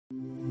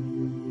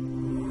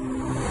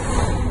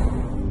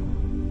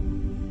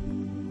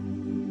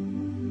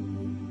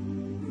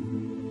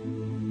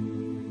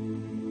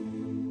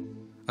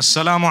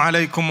السلام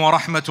عليكم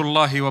ورحمة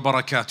الله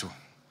وبركاته.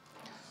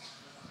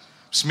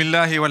 بسم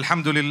الله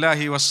والحمد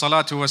لله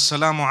والصلاة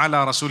والسلام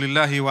على رسول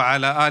الله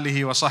وعلى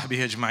آله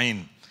وصحبه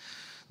أجمعين.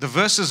 The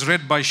verses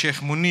read by Sheikh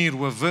Munir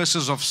were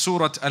verses of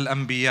Surah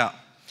Al-Anbiya.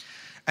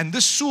 And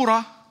this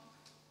surah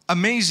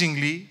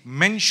amazingly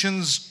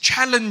mentions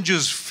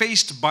challenges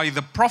faced by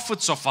the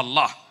prophets of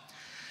Allah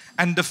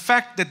and the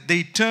fact that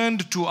they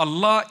turned to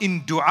Allah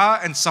in dua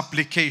and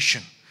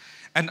supplication.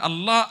 And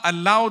Allah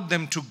allowed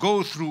them to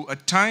go through a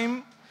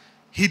time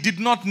He did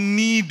not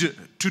need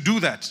to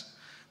do that,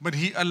 but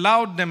He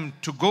allowed them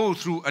to go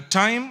through a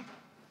time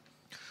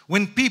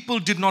when people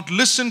did not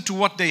listen to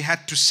what they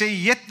had to say,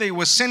 yet they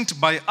were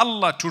sent by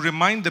Allah to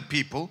remind the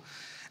people,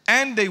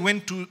 and they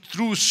went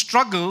through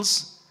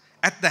struggles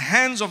at the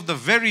hands of the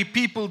very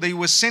people they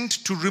were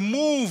sent to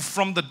remove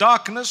from the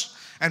darkness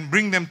and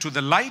bring them to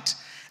the light.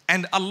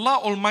 And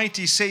Allah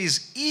Almighty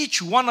says, each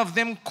one of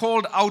them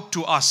called out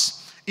to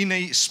us in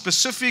a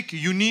specific,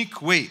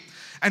 unique way.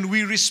 And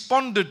we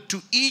responded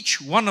to each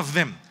one of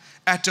them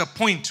at a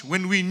point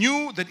when we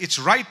knew that it's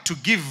right to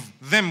give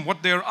them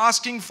what they're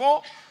asking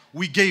for,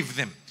 we gave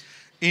them.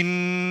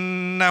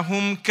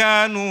 إِنَّهُمْ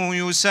كَانُوا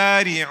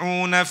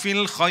يُسَارِعُونَ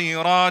فِي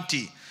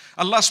الْخَيْرَاتِ.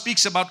 Allah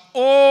speaks about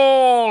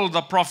all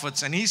the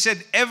prophets, and He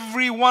said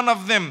every one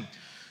of them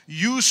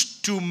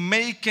used to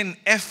make an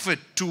effort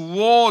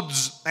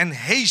towards and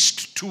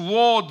haste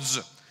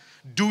towards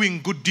doing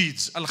good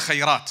deeds.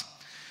 Al-Khayrat.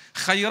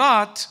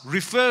 Khayrat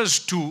refers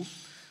to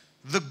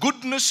the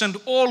goodness and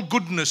all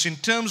goodness in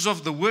terms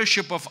of the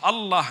worship of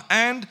Allah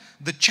and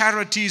the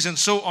charities and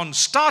so on,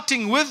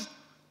 starting with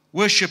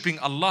worshipping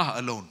Allah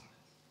alone.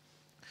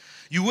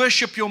 You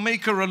worship your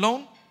Maker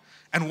alone,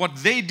 and what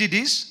they did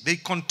is they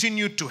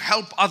continued to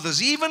help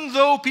others even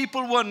though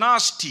people were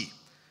nasty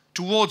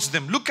towards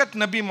them. Look at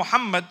Nabi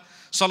Muhammad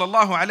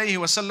sallallahu alayhi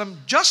wasallam,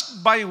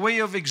 just by way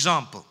of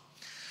example.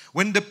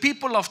 When the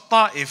people of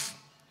Ta'if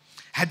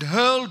had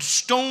hurled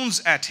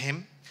stones at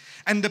him,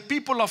 and the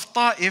people of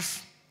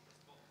Ta'if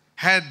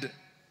had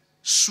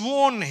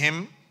sworn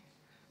him,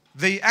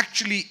 they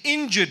actually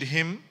injured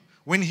him.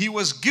 When he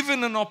was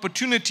given an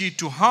opportunity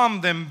to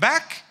harm them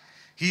back,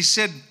 he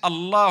said,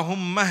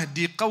 Allahumma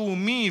hdi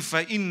qawmi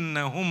fa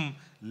innahum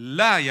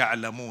la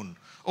ya'lamun.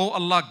 Oh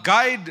Allah,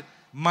 guide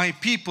my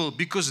people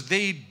because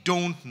they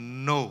don't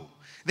know.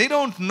 They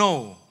don't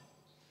know.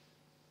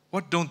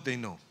 What don't they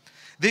know?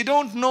 They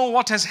don't know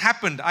what has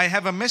happened. I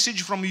have a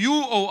message from you,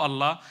 O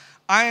Allah.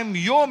 I am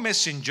your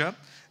messenger.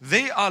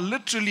 They are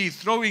literally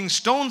throwing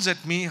stones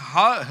at me,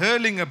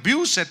 hurling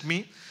abuse at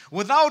me,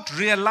 without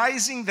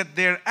realizing that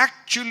they're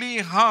actually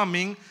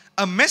harming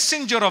a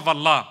messenger of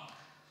Allah.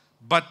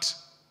 But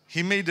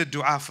he made a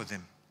dua for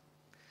them.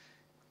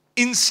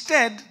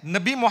 Instead,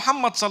 Nabi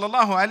Muhammad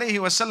sallallahu alayhi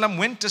wasallam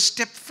went a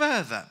step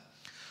further.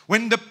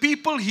 When the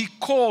people he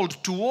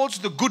called towards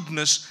the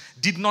goodness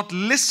did not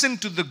listen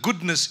to the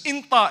goodness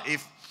in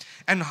Ta'if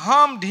and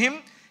harmed him,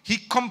 he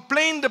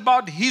complained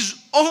about his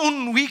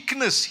own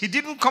weakness. He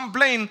didn't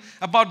complain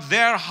about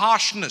their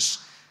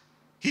harshness.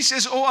 He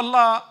says, oh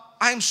Allah,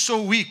 I am so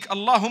weak.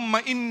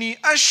 Allahumma inni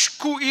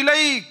ashku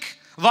ilayk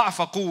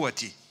dha'fa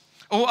quwwati.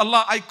 Oh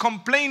Allah, I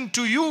complain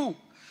to you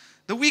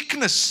the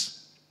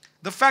weakness.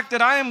 The fact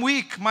that I am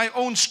weak, my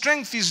own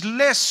strength is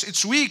less,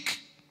 it's weak.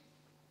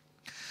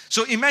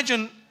 So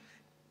imagine,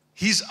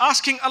 he's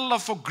asking Allah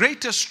for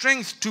greater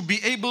strength to be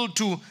able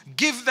to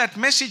give that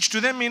message to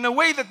them in a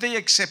way that they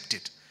accept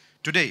it.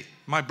 Today,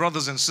 my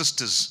brothers and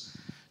sisters,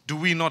 do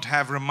we not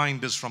have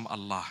reminders from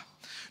Allah?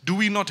 Do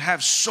we not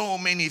have so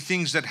many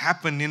things that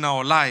happen in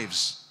our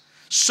lives?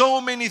 So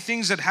many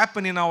things that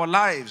happen in our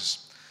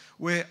lives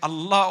where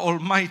Allah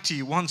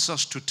Almighty wants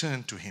us to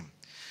turn to Him.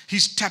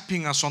 He's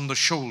tapping us on the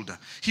shoulder.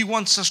 He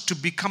wants us to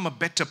become a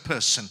better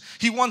person.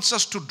 He wants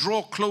us to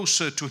draw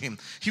closer to Him.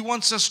 He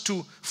wants us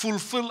to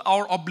fulfill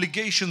our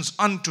obligations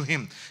unto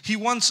Him. He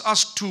wants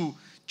us to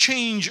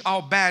change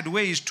our bad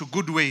ways to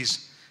good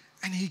ways.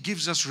 And He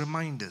gives us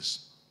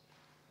reminders.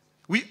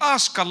 We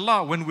ask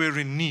Allah when we're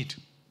in need.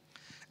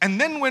 And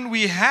then when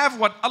we have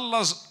what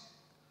Allah's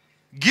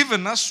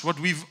given us, what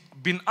we've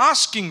been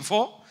asking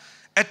for,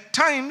 at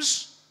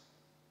times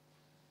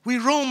we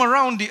roam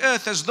around the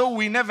earth as though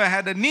we never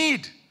had a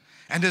need,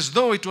 and as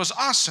though it was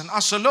us and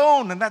us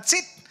alone, and that's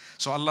it.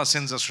 So Allah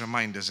sends us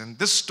reminders. And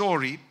this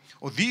story,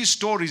 or these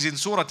stories in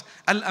Surah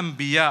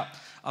Al-Anbiya,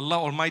 Allah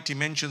Almighty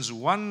mentions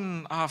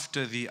one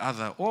after the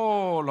other,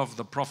 all of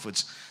the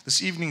prophets.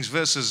 This evening's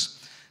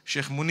verses,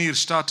 Sheikh Munir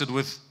started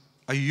with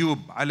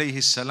Ayyub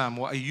alayhi salam,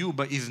 wa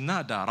Ayyuba idh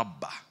nada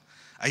rabbah.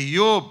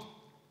 Ayyub.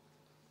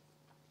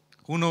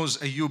 Who knows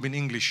Ayyub in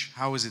English?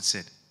 How is it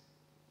said?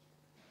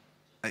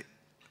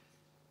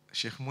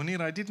 Sheikh Munir,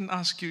 I didn't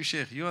ask you,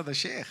 Sheikh. You are the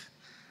Sheikh.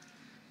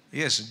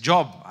 Yes,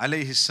 Job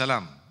alayhi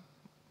salam.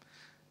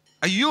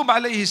 Ayyub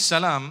alayhi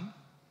salam,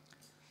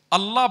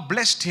 Allah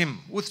blessed him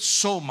with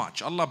so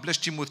much. Allah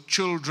blessed him with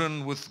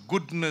children, with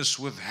goodness,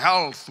 with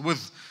health,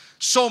 with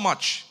so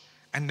much.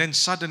 And then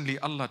suddenly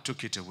Allah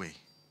took it away.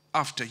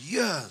 After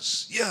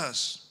years.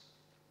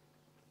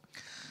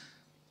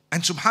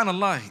 And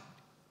subhanallah,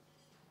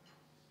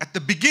 At the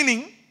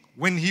beginning,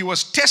 when he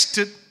was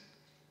tested,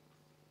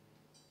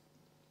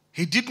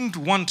 he didn't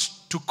want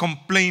to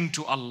complain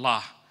to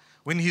Allah.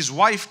 When his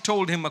wife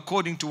told him,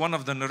 according to one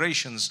of the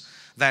narrations,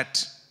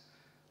 that,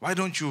 why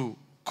don't you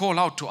call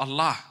out to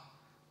Allah?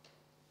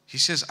 He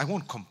says, I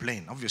won't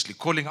complain. Obviously,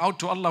 calling out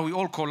to Allah, we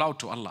all call out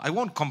to Allah. I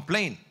won't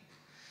complain.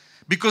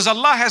 Because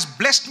Allah has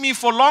blessed me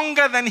for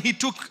longer than He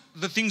took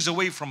the things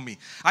away from me.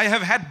 I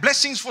have had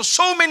blessings for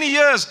so many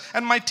years,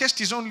 and my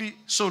test is only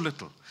so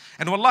little.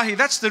 And wallahi,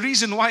 that's the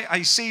reason why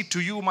I say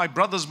to you, my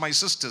brothers, my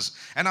sisters,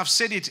 and I've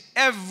said it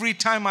every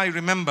time I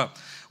remember.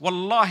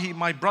 Wallahi,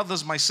 my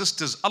brothers, my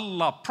sisters,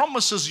 Allah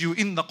promises you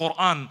in the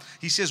Quran.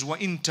 He says,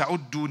 وَإِن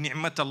تَعُدُّوا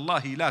نِعْمَةَ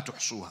اللَّهِ لَا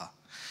تُحْصُوهَا.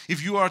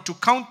 If you are to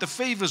count the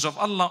favors of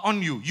Allah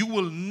on you, you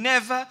will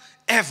never,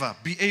 ever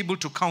be able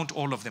to count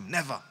all of them.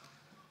 Never.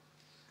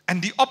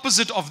 And the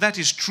opposite of that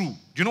is true.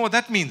 Do you know what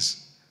that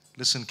means?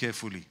 Listen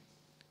carefully.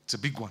 It's a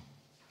big one.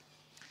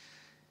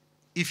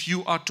 If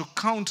you are to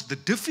count the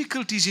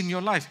difficulties in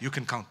your life, you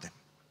can count them.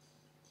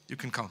 You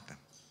can count them.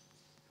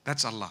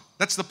 That's Allah.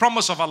 That's the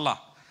promise of Allah.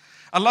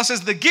 Allah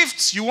says the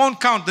gifts you won't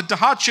count, the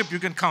hardship you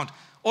can count.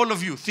 All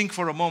of you, think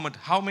for a moment,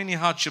 how many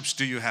hardships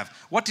do you have?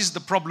 What is the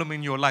problem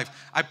in your life?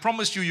 I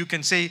promise you, you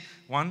can say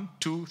 1,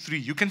 2, 3.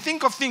 You can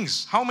think of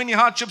things, how many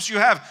hardships you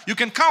have. You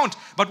can count,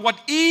 but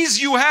what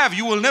ease you have,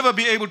 you will never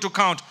be able to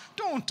count.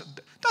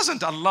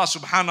 Doesn't Allah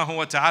subhanahu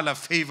wa ta'ala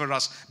favor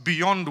us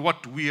beyond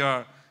what we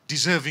are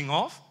deserving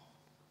of?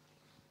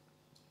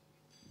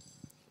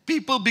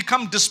 People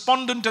become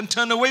despondent and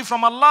turn away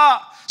from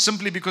Allah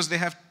simply because they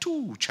have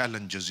 2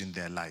 challenges in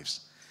their lives.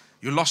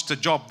 You lost a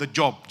job, the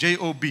job,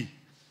 J-O-B.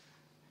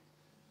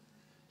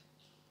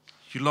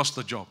 You lost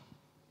the job.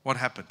 What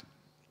happened?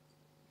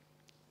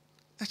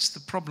 That's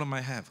the problem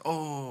I have.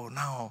 Oh,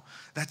 now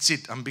that's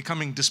it. I'm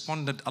becoming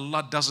despondent.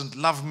 Allah doesn't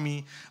love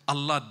me.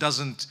 Allah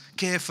doesn't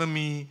care for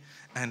me.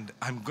 And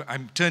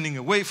I'm turning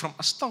away from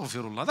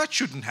astaghfirullah. That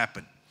shouldn't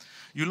happen.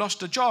 You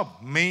lost a job.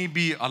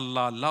 Maybe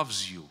Allah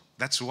loves you.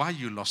 That's why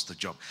you lost the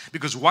job.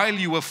 Because while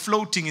you were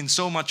floating in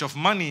so much of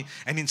money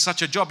and in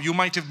such a job, you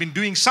might have been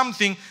doing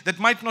something that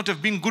might not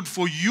have been good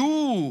for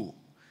you.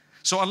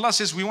 So Allah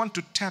says, we want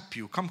to tap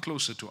you. Come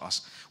closer to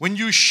us. When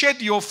you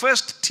shed your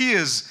first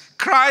tears,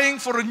 crying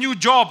for a new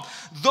job,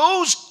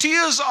 those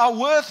tears are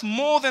worth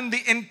more than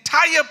the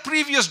entire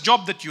previous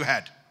job that you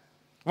had.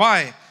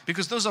 Why?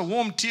 Because those are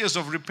warm tears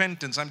of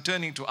repentance. I'm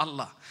turning to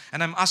Allah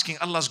and I'm asking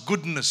Allah's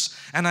goodness.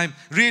 And I'm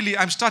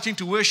starting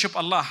to worship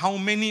Allah. How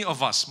many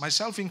of us,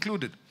 myself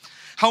included,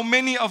 how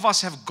many of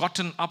us have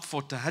gotten up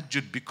for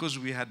tahajjud because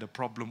we had a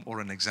problem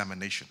or an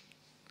examination?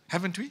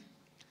 Haven't we?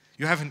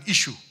 You have an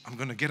issue. I'm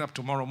going to get up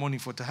tomorrow morning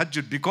for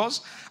tahajjud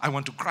because I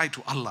want to cry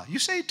to Allah. You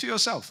say it to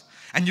yourself.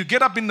 And you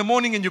get up in the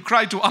morning and you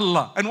cry to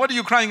Allah. And what are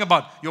you crying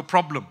about? Your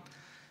problem.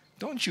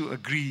 Don't you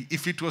agree?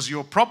 If it was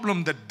your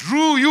problem that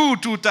drew you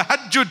to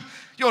tahajjud,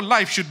 your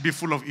life should be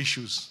full of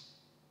issues.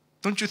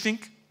 Don't you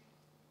think?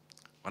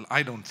 Well,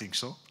 I don't think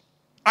so.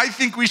 I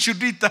think we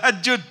should read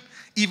tahajjud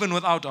even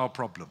without our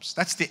problems.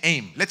 That's the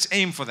aim. Let's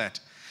aim for that.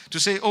 To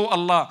say, oh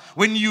Allah,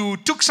 when you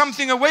took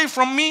something away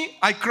from me,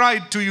 I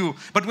cried to you.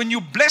 But when you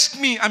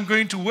blessed me, I'm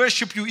going to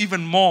worship you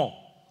even more.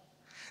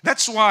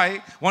 That's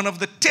why one of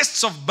the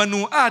tests of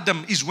Banu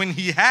Adam is when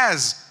he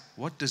has,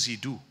 what does he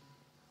do?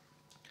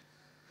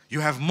 You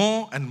have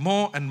more and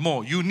more and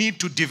more. You need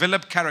to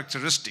develop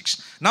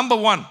characteristics. Number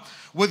 1,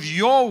 with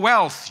your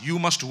wealth, you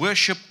must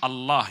worship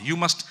Allah. You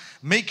must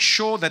make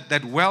sure that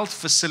that wealth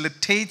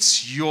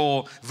facilitates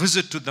your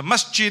visit to the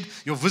masjid,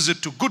 your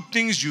visit to good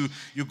things. You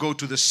go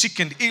to the sick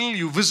and ill.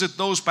 You visit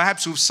those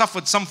perhaps who've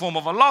suffered some form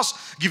of a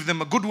loss. Give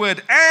them a good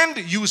word. And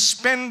you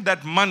spend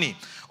that money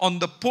on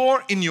the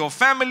poor in your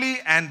family,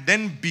 and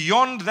then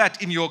beyond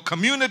that in your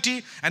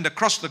community and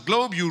across the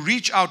globe. You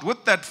reach out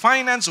with that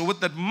finance or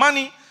with that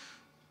money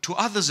to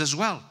others as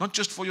well, not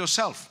just for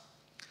yourself.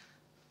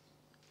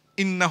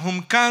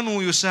 إِنَّهُمْ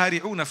كَانُوا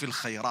يُسَارِعُونَ فِي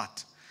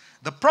الْخَيْرَاتِ.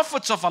 The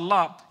prophets of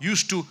Allah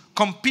used to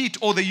compete,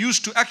 or they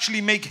used to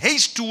actually make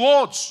haste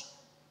towards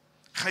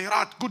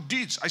khairat, good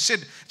deeds. I said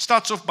it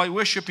starts off by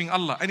worshipping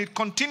Allah and it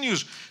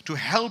continues to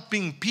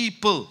helping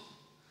people.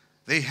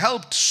 They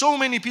helped so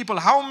many people.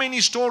 How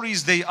many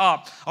stories they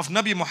are of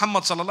Nabi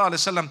Muhammad sallallahu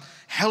alaihi wasallam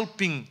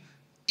helping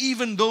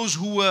even those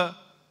who were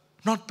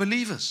not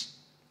believers.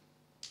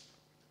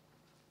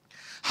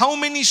 How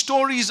many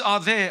stories are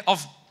there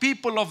of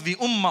people of the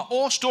ummah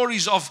or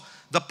stories of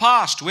the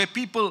past where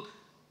people,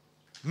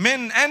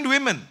 men and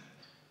women,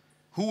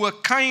 who were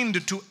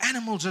kind to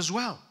animals as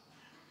well?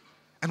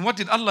 And what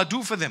did Allah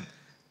do for them?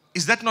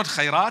 Is that not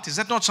khairat? Is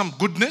that not some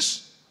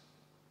goodness?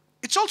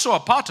 It's also a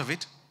part of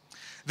it.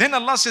 Then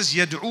Allah says,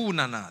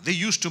 يَدْعُونَنَا. They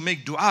used to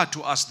make dua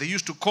to us. They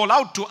used to call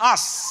out to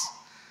us.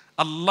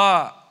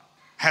 Allah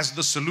has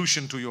the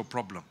solution to your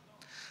problem.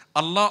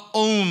 Allah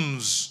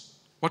owns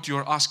what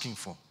you're asking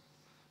for.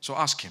 So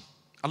ask Him.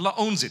 Allah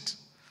owns it.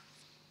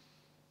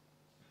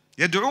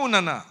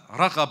 يَدْعُونَنَا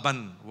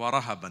رَغَبًا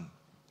وَرَهَبًا.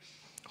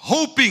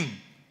 Hoping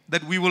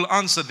that we will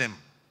answer them.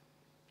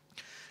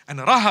 And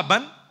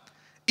rahaban,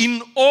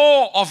 in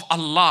awe of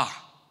Allah.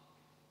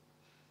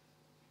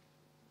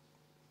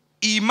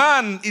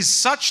 Iman is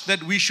such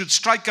that we should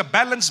strike a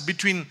balance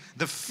between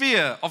the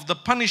fear of the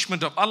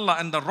punishment of Allah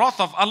and the wrath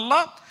of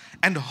Allah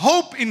and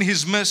hope in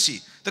His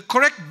mercy. The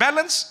correct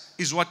balance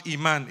is what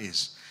Iman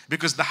is.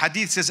 Because the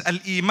hadith says,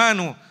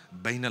 Al-imanu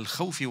bayna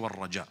al-khawfi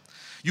wal-raja.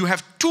 You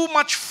have too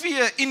much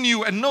fear in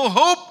you and no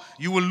hope,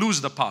 you will lose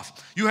the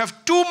path. You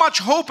have too much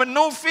hope and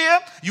no fear,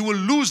 you will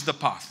lose the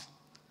path.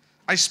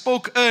 I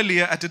spoke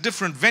earlier at a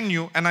different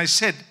venue and I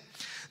said,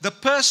 the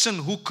person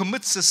who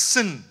commits a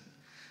sin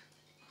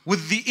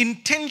with the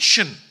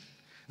intention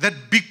that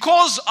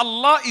because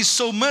Allah is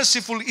so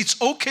merciful,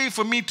 it's okay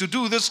for me to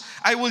do this,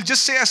 I will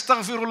just say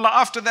astaghfirullah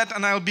after that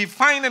and I'll be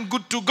fine and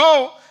good to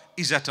go,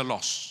 is at a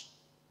loss.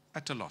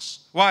 At a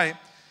loss. Why?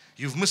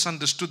 You've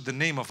misunderstood the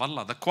name of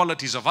Allah, the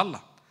qualities of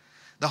Allah.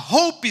 The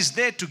hope is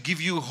there to give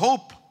you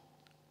hope,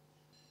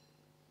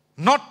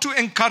 not to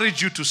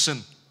encourage you to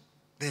sin.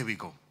 There we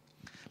go.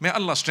 May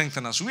Allah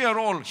strengthen us. We are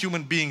all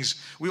human beings.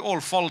 We all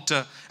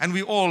falter and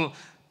we all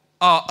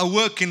are a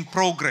work in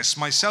progress,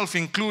 myself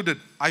included.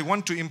 I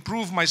want to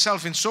improve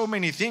myself in so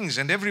many things,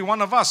 and every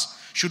one of us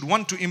should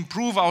want to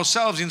improve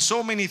ourselves in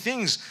so many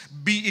things,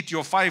 be it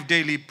your 5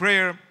 daily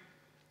prayer,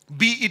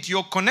 be it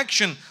your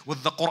connection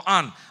with the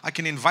Quran. I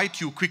can invite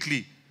you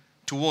quickly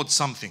towards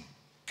something.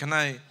 Can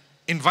I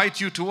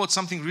invite you towards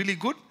something really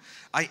good?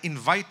 I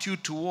invite you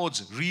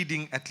towards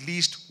reading at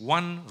least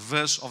one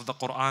verse of the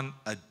Quran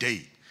a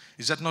day.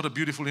 Is that not a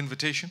beautiful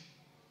invitation?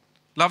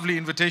 Lovely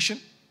invitation?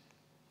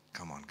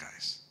 Come on,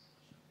 guys.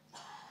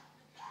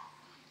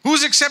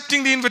 Who's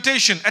accepting the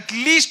invitation? At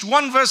least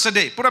one verse a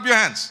day. Put up your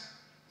hands.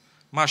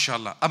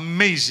 MashaAllah.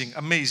 Amazing,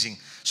 amazing.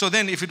 So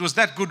then if it was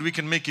that good, we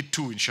can make it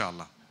 2,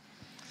 inshallah.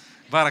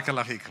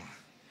 Barakallah fikum.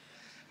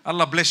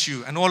 Allah bless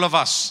you and all of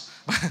us.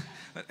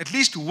 At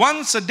least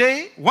once a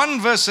day, one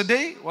verse a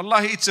day,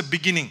 wallahi, it's a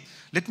beginning.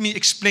 Let me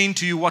explain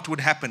to you what would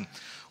happen.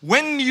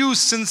 When you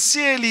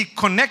sincerely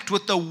connect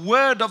with the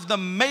word of the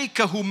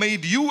Maker who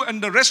made you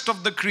and the rest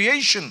of the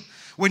creation,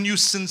 when you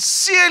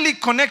sincerely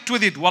connect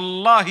with it,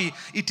 wallahi,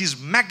 it is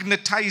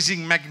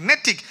magnetizing,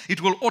 magnetic.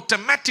 It will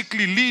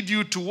automatically lead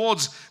you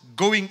towards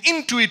going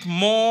into it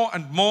more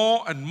and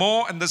more and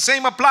more. And the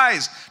same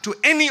applies to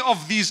any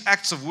of these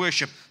acts of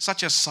worship,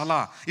 such as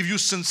salah. If you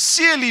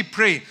sincerely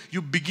pray,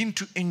 you begin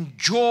to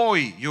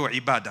enjoy your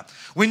ibadah.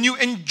 When you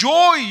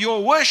enjoy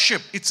your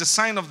worship, it's a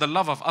sign of the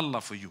love of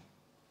Allah for you.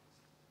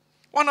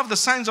 One of the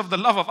signs of the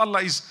love of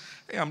Allah is,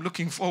 hey, I'm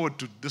looking forward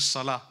to this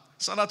salah.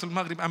 Salatul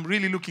Maghrib, I'm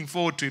really looking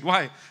forward to it.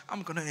 Why?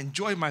 I'm going to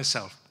enjoy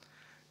myself.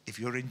 If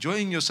you're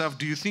enjoying yourself,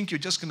 do you think you're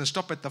just going to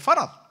stop at the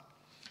farad?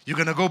 You're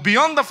going to go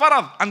beyond the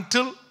farad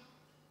until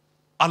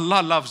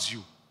Allah loves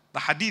you. The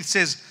hadith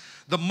says,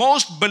 the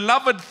most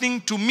beloved thing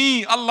to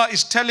me, Allah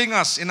is telling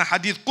us in a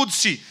hadith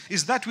Qudsi,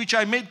 is that which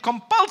I made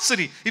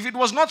compulsory. If it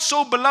was not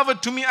so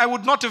beloved to me, I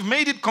would not have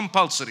made it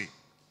compulsory.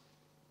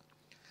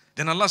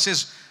 Then Allah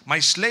says, my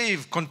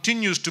slave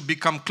continues to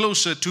become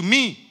closer to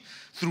me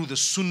through the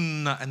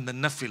sunnah and the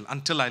nafil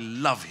until I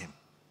love him.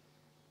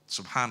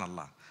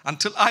 Subhanallah.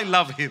 Until I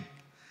love him.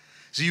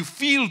 So you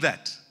feel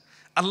that.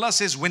 Allah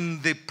says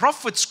when the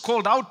prophets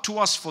called out to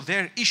us for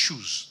their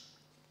issues,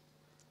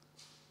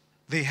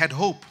 they had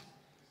hope.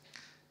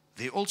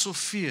 They also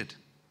feared.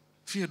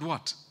 Feared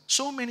what?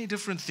 So many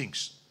different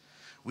things.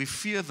 We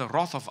fear the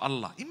wrath of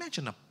Allah.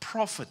 Imagine a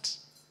prophet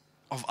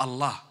of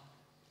Allah.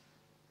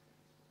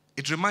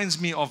 It reminds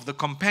me of the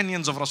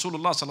companions of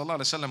Rasulullah sallallahu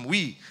alaihi wasallam.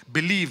 We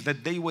believe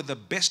that they were the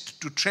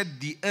best to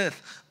tread the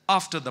earth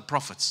after the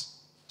prophets.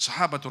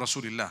 Sahabatu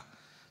Rasulullah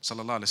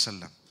sallallahu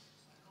alaihi wasallam.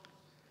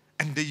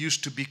 And they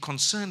used to be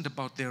concerned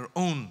about their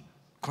own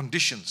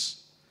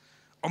conditions.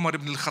 Umar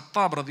ibn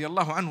al-Khattab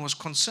radiallahu anhu was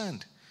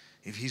concerned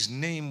if his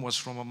name was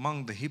from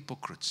among the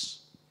hypocrites.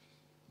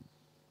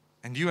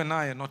 And you and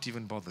I are not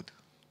even bothered.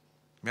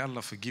 May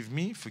Allah forgive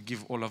me,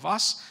 forgive all of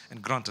us,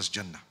 and grant us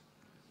Jannah.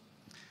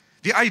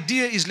 The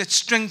idea is, let's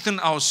strengthen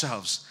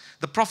ourselves.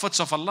 The prophets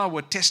of Allah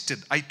were tested.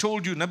 I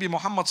told you, Nabi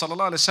Muhammad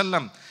sallallahu alaihi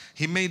wasallam,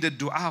 he made a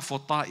dua for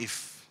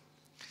Ta'if.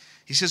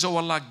 He says, oh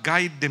Allah,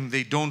 guide them,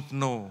 they don't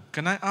know.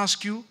 Can I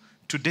ask you,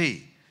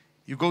 today,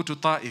 you go to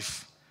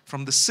Ta'if,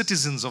 from the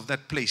citizens of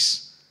that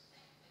place,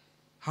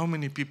 how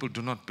many people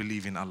do not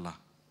believe in Allah?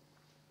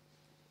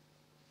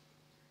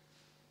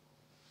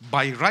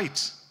 By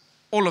right,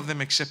 all of them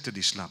accepted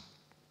Islam.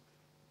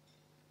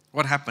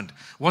 What happened?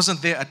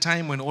 Wasn't there a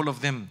time when all of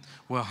them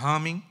were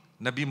harming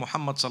Nabi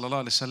Muhammad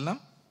sallallahu alaihi wasallam?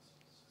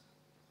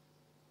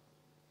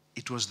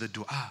 It was the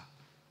dua.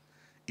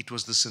 It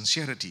was the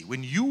sincerity.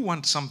 When you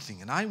want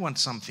something and I want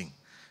something,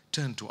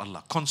 turn to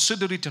Allah.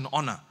 Consider it an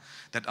honor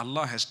that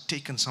Allah has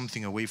taken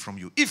something away from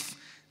you. If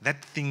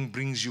that thing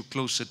brings you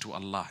closer to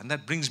Allah. And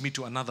that brings me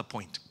to another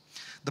point.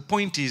 The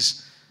point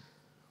is,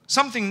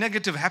 something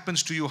negative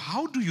happens to you.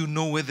 How do you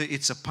know whether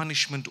it's a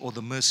punishment or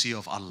the mercy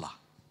of Allah?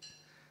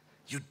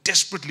 You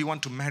desperately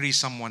want to marry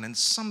someone and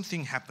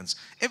something happens.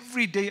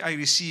 Every day I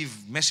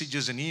receive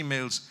messages and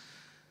emails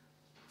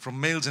from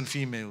males and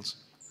females.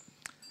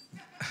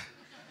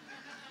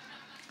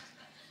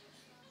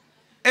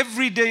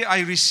 Every day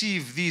I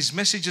receive these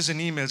messages and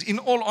emails, in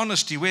all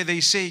honesty, where they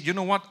say, you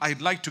know what, I'd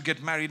like to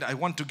get married, I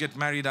want to get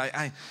married,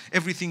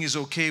 everything is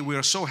okay, we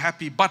are so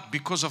happy, but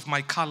because of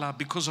my color,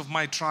 because of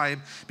my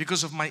tribe,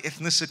 because of my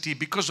ethnicity,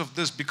 because of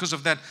this, because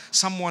of that,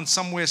 someone,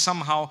 somewhere,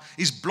 somehow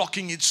is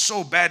blocking it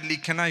so badly,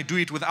 can I do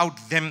it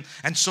without them,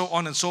 and so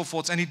on and so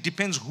forth. And it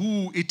depends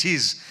who it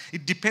is.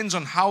 It depends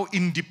on how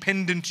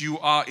independent you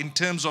are in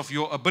terms of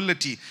your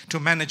ability to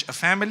manage a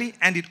family,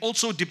 and it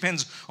also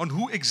depends on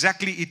who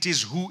exactly it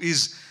is who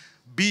is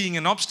being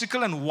an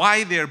obstacle and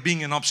why they're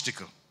being an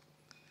obstacle.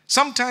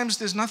 Sometimes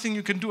there's nothing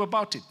you can do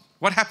about it.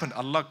 What happened?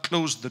 Allah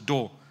closed the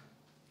door.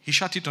 He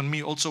shut it on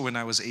me also when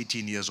I was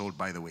 18 years old,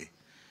 by the way.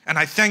 And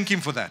I thank Him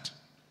for that,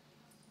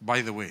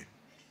 by the way.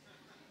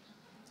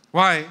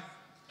 Why?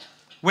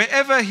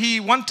 Wherever He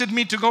wanted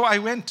me to go, I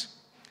went.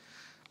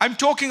 I'm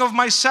talking of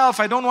myself.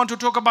 I don't want to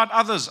talk about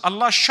others.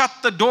 Allah shut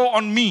the door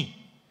on me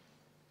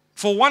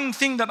for one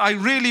thing that I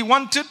really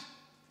wanted,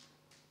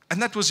 and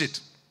that was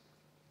it.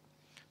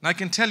 And I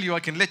can tell you,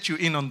 I can let you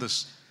in on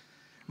this.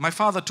 My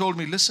father told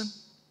me, listen,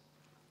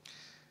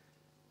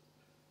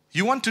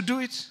 you want to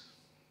do it?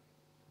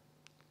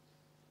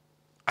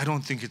 I don't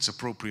think it's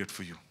appropriate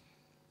for you.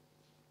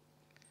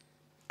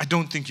 I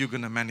don't think you're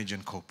going to manage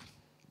and cope.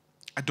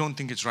 I don't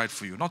think it's right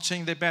for you. Not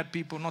saying they're bad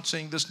people, not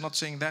saying this, not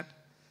saying that.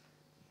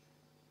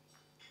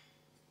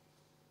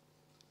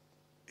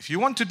 If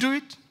you want to do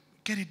it,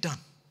 get it done.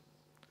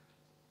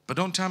 But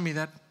don't tell me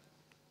that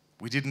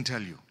we didn't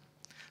tell you.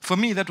 For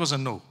me, that was a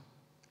no.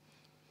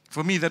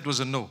 For me, that was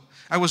a no.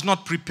 I was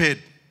not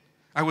prepared.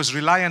 I was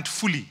reliant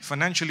fully,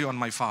 financially on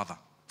my father.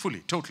 Fully,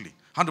 totally,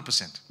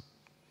 100%.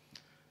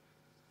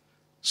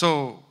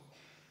 So,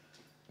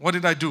 what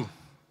did I do?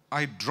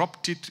 I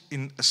dropped it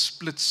in a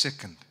split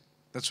second.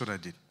 That's what I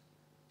did.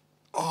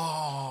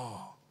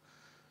 Oh,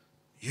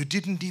 you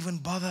didn't even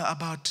bother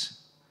about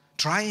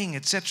trying,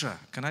 etc.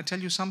 Can I tell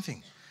you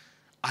something?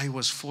 I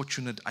was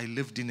fortunate. I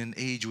lived in an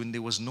age when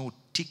there was no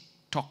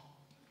TikTok.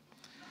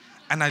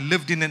 And I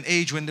lived in an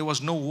age when there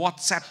was no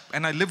WhatsApp.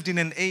 And I lived in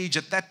an age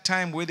at that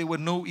time where there were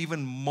no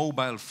even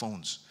mobile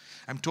phones.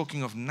 I'm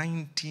talking of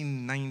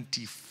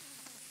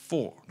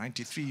 1994,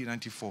 93,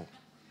 94.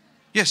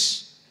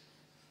 Yes.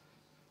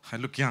 I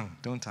look young,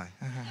 don't I?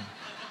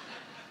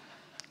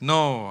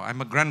 No, I'm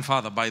a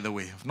grandfather, by the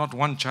way. Not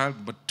one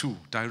child, but two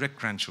direct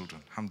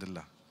grandchildren.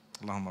 Alhamdulillah.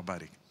 Allahumma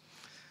barik.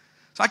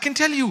 So I can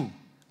tell you,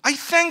 I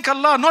thank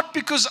Allah, not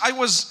because I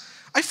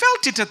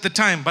felt it at the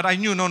time, but I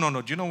knew,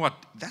 no. Do you know what?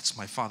 That's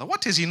my father.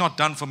 What has he not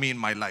done for me in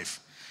my life?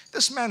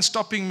 This man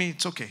stopping me,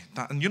 it's okay.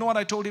 And you know what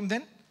I told him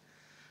then?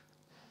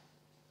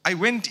 I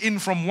went in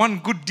from one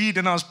good deed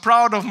and I was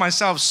proud of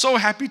myself, so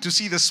happy to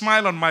see the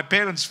smile on my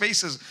parents'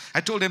 faces. I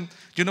told him,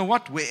 you know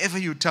what? Wherever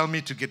you tell me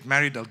to get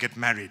married, I'll get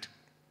married.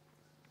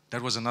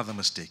 That was another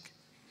mistake.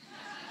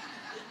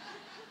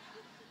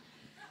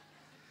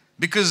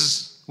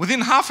 Because within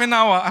half an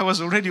hour, I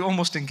was already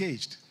almost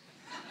engaged.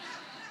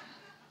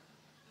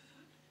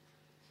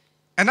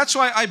 And that's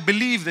why I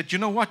believe that, you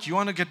know what, you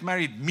want to get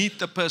married, meet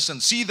the person,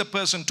 see the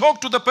person,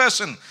 talk to the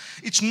person.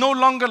 It's no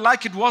longer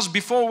like it was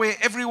before, where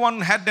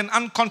everyone had an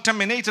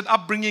uncontaminated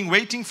upbringing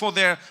waiting for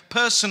their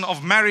person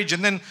of marriage.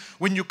 And then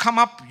when you come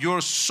up, you're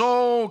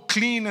so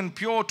clean and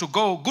pure to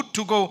go, good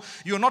to go.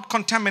 You're not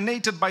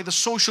contaminated by the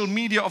social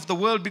media of the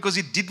world because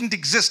it didn't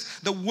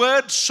exist. The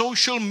word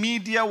social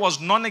media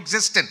was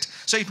non-existent.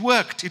 So it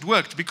worked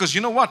because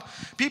you know what?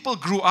 People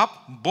grew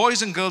up,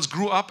 boys and girls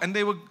grew up, and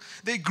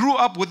they grew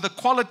up with the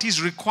qualities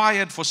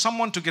required for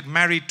someone to get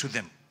married to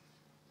them.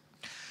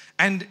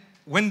 And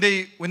when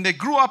they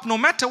grew up, no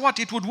matter what,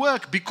 it would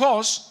work,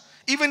 because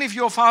even if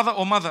your father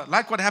or mother,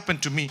 like what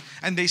happened to me,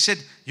 and they said,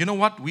 you know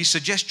what, we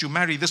suggest you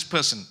marry this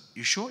person.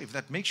 You sure? If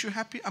that makes you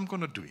happy, I'm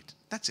going to do it.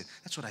 That's it.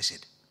 That's what I said.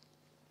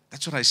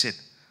 That's what I said.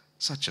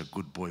 Such a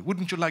good boy.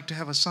 Wouldn't you like to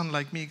have a son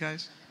like me,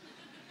 guys?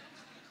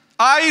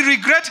 I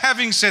regret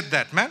having said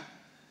that, man.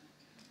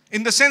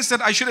 In the sense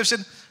that I should have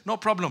said, no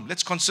problem,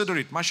 let's consider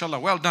it, mashallah,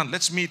 well done,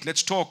 let's meet,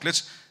 let's talk,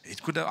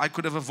 I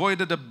could have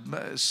avoided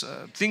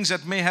things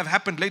that may have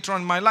happened later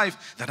on in my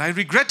life that I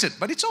regretted,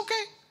 but it's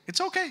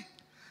okay.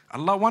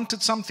 Allah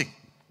wanted something.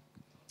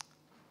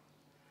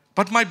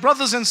 But my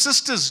brothers and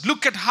sisters,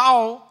 look at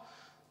how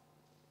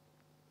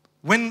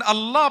when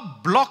Allah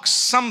blocks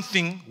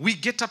something, we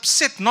get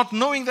upset, not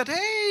knowing that,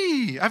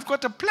 hey, I've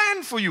got a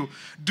plan for you.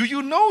 Do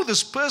you know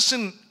this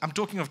person? I'm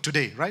talking of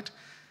today, right?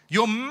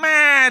 You're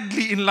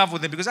madly in love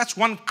with them, because that's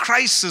one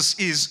crisis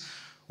is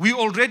we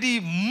already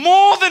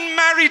more than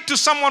married to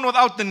someone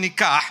without the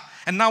nikah,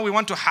 and now we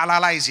want to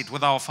halalize it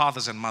with our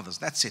fathers and mothers.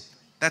 That's it.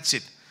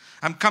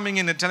 I'm coming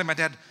in and telling my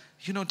dad,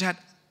 you know, Dad,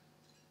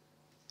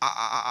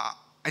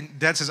 and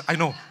Dad says, I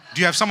know.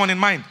 Do you have someone in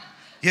mind?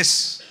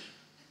 Yes.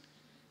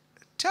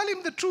 Tell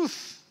him the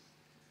truth.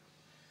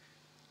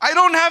 I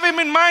don't have him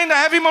in mind. I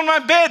have him on my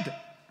bed.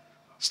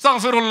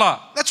 Astaghfirullah.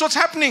 That's what's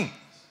happening.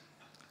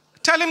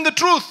 Tell him the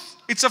truth.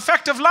 It's a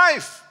fact of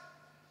life.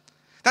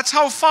 That's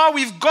how far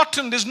we've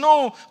gotten. There's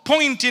no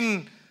point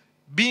in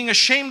being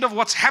ashamed of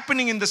what's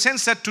happening, in the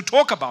sense that to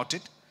talk about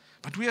it.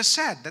 But we are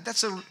sad that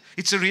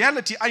it's a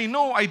reality. I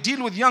know, I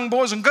deal with young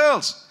boys and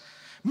girls.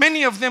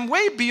 Many of them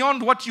way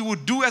beyond what you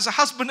would do as a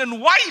husband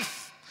and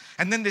wife.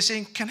 And then they're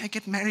saying, can I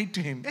get married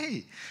to him?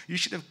 Hey, you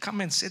should have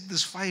come and said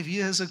this 5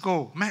 years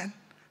ago, man.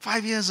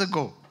 5 years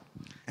ago.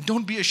 And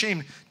don't be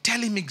ashamed. Tell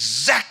him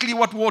exactly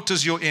what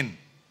waters you're in.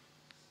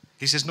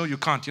 He says, no, you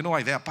can't. You know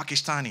why? They are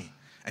Pakistani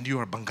and you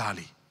are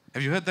Bengali.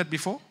 Have you heard that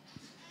before?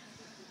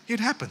 It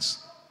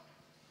happens.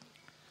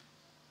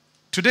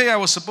 Today I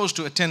was supposed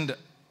to attend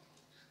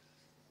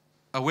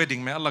a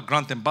wedding. May Allah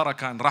grant them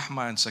barakah and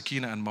rahmah and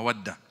sakina and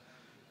mawadda.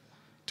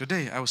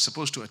 Today I was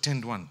supposed to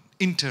attend one,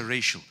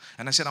 interracial.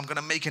 And I said, I'm going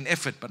to make an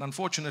effort. But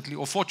unfortunately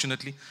or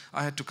fortunately,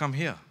 I had to come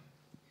here.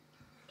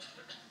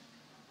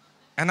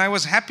 And I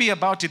was happy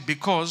about it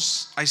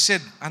because I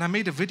said, and I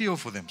made a video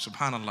for them,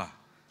 subhanallah.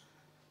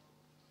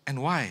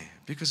 And why?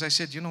 Because I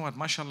said, you know what,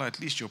 mashallah, at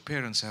least your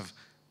parents have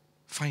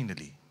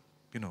finally,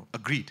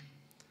 agreed.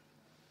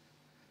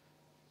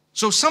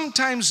 So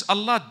sometimes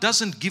Allah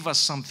doesn't give us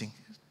something.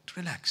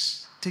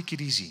 Relax, take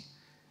it easy.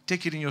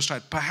 Take it in your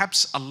stride.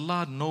 Perhaps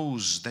Allah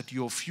knows that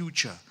your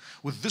future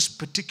with this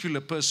particular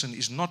person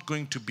is not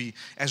going to be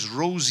as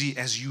rosy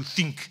as you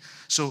think.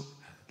 So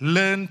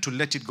learn to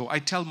let it go. I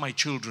tell my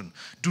children,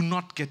 do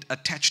not get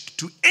attached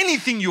to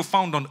anything you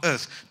found on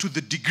earth to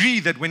the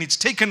degree that when it's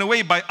taken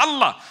away by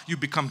Allah, you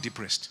become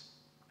depressed.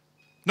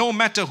 No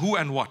matter who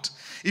and what.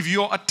 If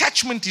your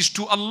attachment is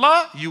to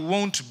Allah, you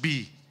won't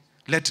be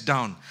let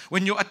down.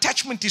 When your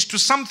attachment is to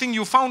something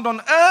you found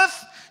on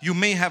earth, you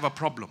may have a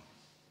problem.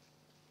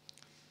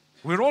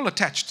 We're all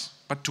attached,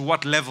 but to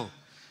what level?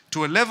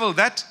 To a level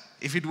that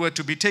if it were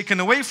to be taken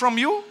away from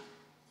you,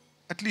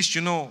 at least you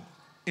know,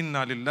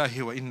 inna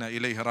lillahi wa inna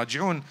ilayhi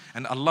raji'un,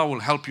 and Allah will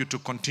help you to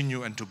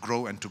continue and to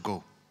grow and to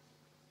go.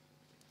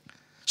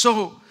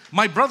 So,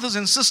 my brothers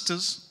and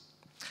sisters,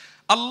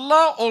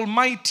 Allah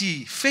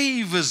Almighty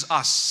favors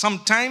us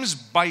sometimes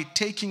by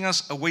taking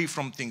us away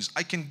from things.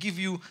 I can give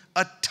you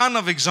a ton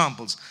of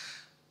examples.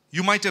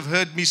 You might have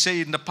heard me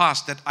say in the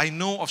past that I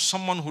know of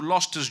someone who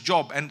lost his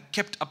job and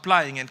kept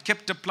applying.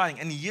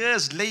 And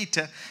years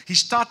later, he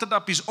started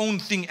up his own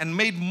thing and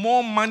made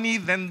more money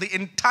than the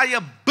entire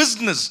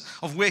business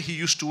of where he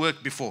used to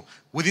work before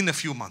within a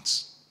few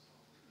months.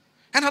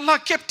 And Allah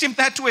kept him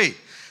that way.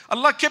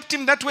 Allah kept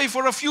him that way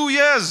for a few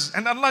years.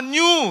 And Allah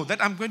knew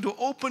that I'm going to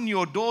open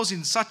your doors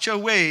in such a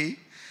way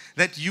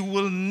that you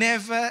will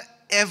never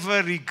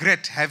ever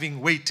regret having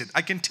waited.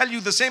 I can tell you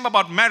the same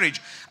about marriage.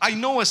 I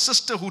know a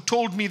sister who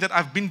told me that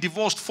I've been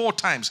divorced 4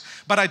 times,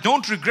 but I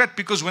don't regret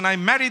because when I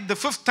married the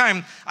 5th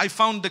time, I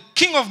found the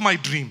king of my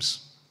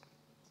dreams.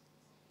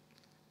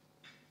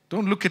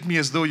 Don't look at me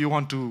as though you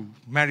want to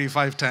marry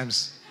 5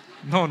 times.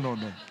 No.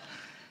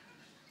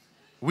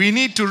 We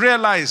need to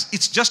realize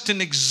it's just an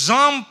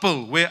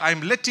example where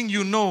I'm letting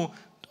you know,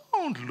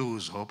 don't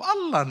lose hope.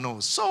 Allah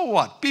knows. So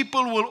what?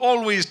 People will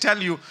always tell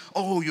you,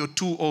 oh, you're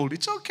too old.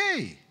 It's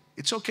okay.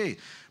 It's okay.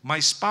 My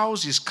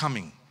spouse is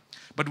coming.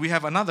 But we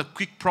have another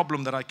quick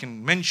problem that I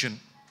can mention.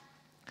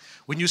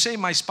 When you say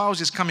my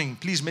spouse is coming,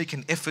 please make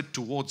an effort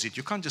towards it.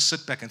 You can't just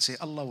sit back and say,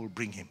 Allah will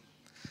bring him.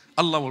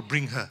 Allah will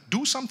bring her.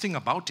 Do something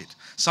about it.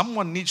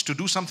 Someone needs to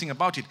do something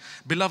about it.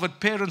 Beloved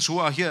parents who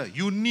are here,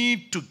 you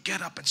need to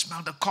get up and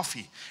smell the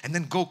coffee and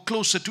then go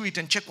closer to it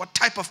and check what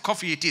type of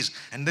coffee it is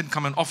and then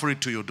come and offer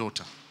it to your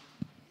daughter.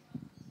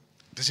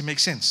 Does it make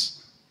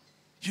sense?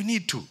 You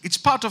need to. It's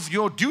part of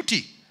your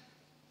duty.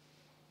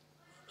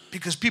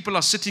 Because people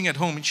are sitting at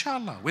home,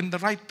 inshallah, when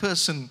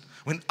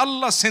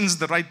Allah sends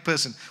the right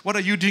person, what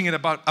are you doing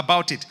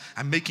about it?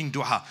 I'm making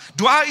dua.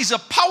 Dua is a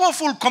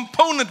powerful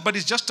component, but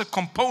it's just a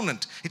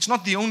component. It's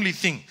not the only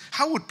thing.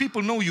 How would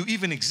people know you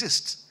even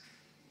exist?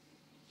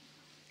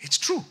 It's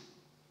true.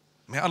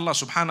 May Allah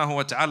subhanahu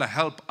wa ta'ala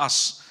help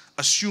us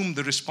assume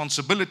the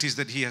responsibilities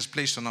that He has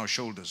placed on our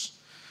shoulders.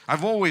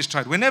 I've always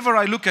tried. Whenever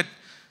I look at,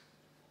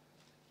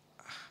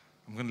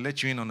 I'm going to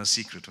let you in on a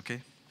secret,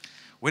 okay?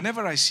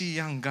 Whenever I see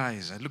young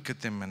guys, I look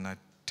at them and I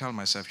tell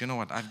myself, you know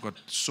what, I've got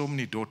so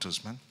many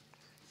daughters, man.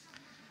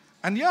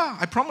 And yeah,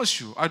 I promise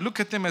you, I look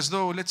at them as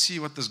though, let's see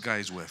what this guy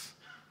is worth.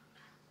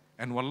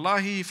 And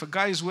wallahi, if a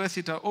guy is worth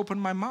it, I open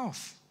my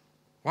mouth.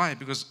 Why?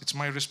 Because it's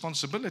my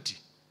responsibility.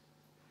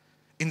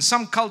 In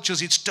some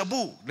cultures, it's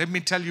taboo. Let me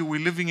tell you, we're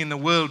living in a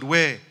world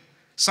where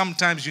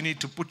sometimes you need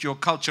to put your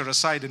culture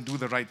aside and do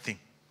the right thing.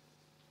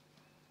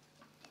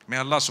 May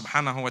Allah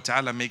subhanahu wa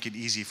ta'ala make it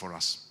easy for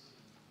us.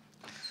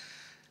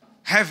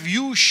 Have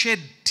you shed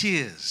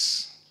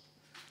tears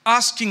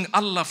asking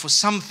Allah for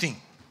something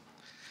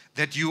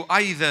that you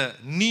either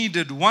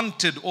needed,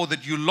 wanted, or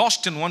that you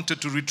lost and wanted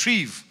to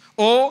retrieve?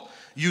 Or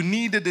you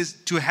needed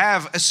to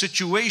have a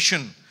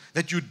situation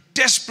that you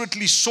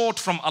desperately sought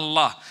from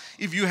Allah.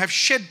 If you have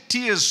shed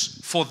tears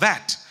for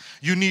that,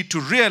 you need to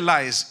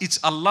realize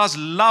it's Allah's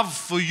love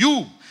for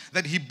you,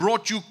 that He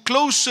brought you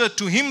closer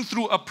to Him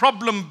through a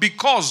problem,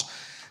 because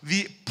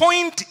the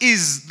point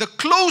is the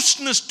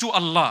closeness to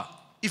Allah.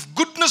 If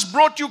goodness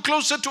brought you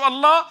closer to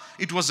Allah,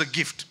 it was a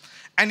gift.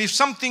 And if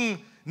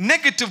something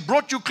negative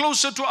brought you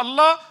closer to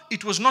Allah,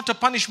 it was not a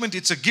punishment,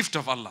 it's a gift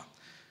of Allah.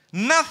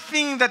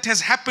 Nothing that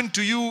has happened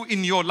to you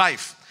in your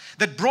life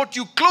that brought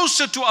you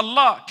closer to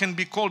Allah can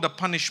be called a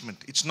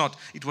punishment. It's not.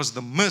 It was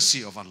the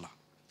mercy of Allah.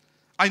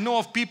 I know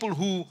of people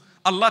who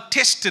Allah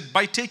tested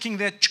by taking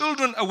their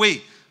children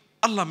away.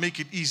 Allah make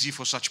it easy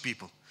for such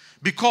people,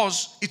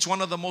 because it's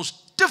one of the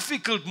most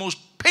difficult, most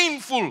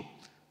painful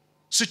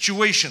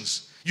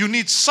situations. You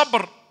need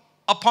sabr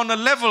upon a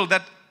level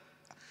that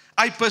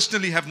I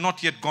personally have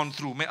not yet gone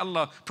through. May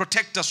Allah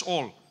protect us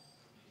all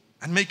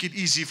and make it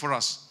easy for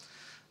us.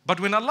 But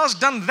when Allah's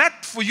done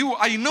that for you,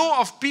 I know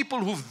of people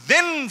who've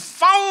then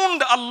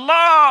found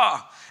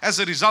Allah as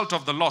a result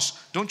of the loss.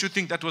 Don't you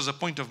think that was a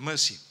point of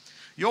mercy?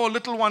 Your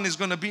little one is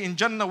going to be in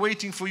Jannah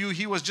waiting for you.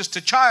 He was just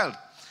a child.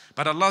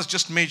 But Allah's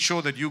just made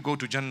sure that you go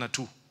to Jannah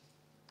too.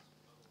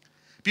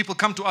 People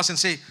come to us and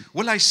say,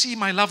 will I see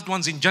my loved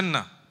ones in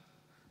Jannah?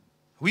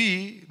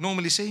 We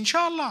normally say,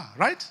 Inshallah,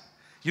 right?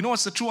 You know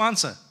what's the true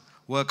answer?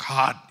 Work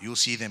hard, you'll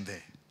see them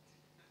there.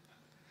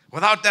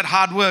 Without that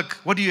hard work,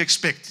 what do you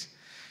expect?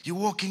 You're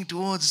walking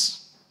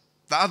towards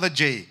the other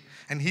J,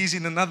 and he's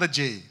in another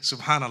J.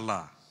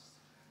 Subhanallah.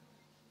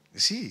 You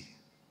see?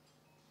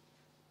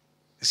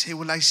 They say,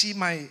 will I see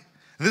my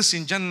this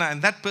in Jannah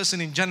and that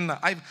person in Jannah?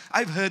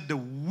 I've heard the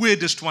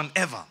weirdest one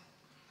ever.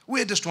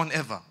 Weirdest one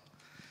ever.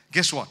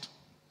 Guess what?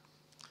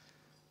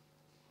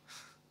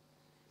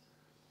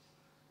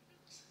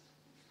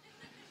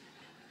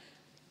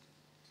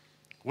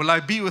 Will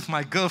I be with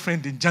my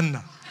girlfriend in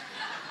Jannah?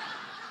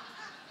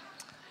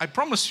 I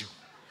promise you.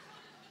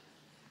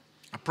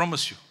 I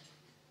promise you.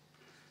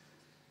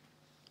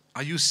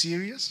 Are you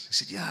serious? I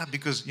said, yeah,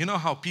 because you know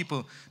how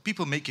people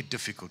make it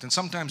difficult. And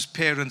sometimes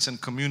parents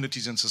and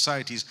communities and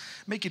societies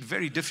make it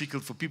very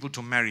difficult for people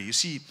to marry. You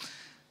see,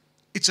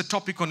 it's a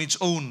topic on its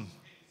own.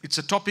 It's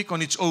a topic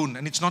on its own,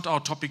 and it's not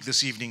our topic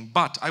this evening.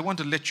 But I want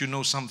to let you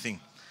know something.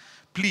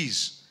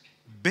 Please,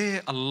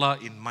 bear Allah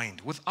in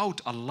mind.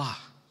 Without Allah,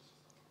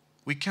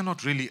 we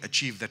cannot really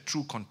achieve that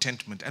true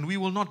contentment, and we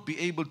will not be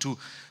able to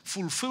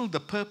fulfill the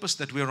purpose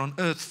that we are on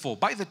earth for.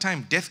 By the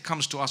time death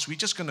comes to us, we're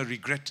just going to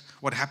regret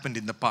what happened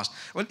in the past.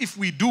 Well, if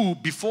we do,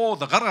 before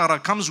the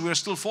gharara comes, we are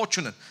still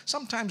fortunate.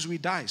 Sometimes we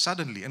die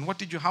suddenly. And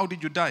how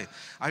did you die?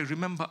 I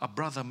remember a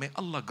brother, may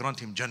Allah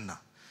grant him Jannah.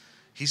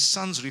 His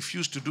sons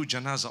refused to do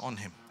janazah on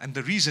him. And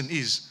the reason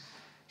is,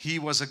 he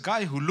was a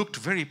guy who looked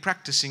very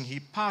practicing. He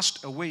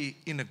passed away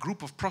in a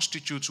group of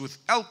prostitutes with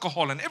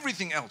alcohol and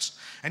everything else.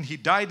 And he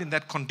died in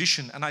that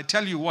condition. And I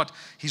tell you what,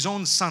 his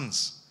own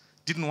sons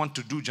didn't want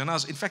to do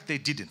janazah. In fact, they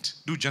didn't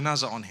do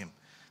janazah on him.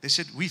 They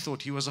said, we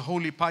thought he was a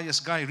holy, pious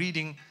guy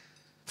reading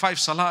 5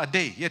 salah a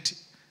day. Yet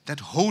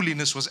that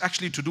holiness was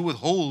actually to do with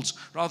holes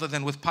rather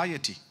than with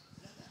piety.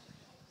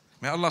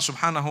 May Allah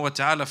subhanahu wa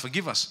ta'ala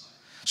forgive us.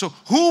 So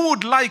who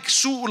would like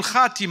su'ul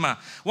khatima?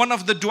 One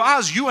of the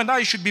du'as you and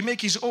I should be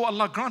making is, oh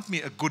Allah, grant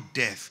me a good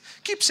death.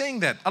 Keep saying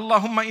that.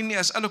 Allahumma inni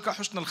as'aluka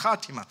husnal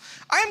khatima.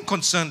 I am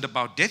concerned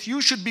about death.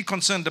 You should be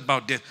concerned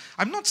about death.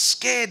 I'm not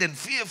scared and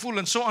fearful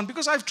and so on,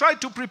 because I've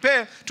tried to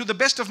prepare to the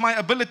best of my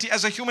ability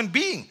as a human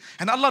being.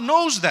 And Allah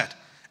knows that.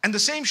 And the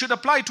same should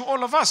apply to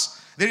all of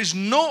us. There is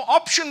no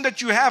option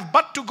that you have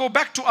but to go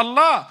back to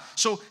Allah.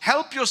 So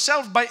help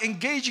yourself by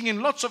engaging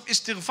in lots of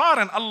istighfar,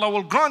 and Allah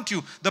will grant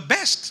you the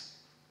best.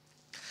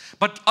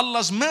 But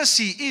Allah's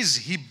mercy is,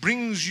 He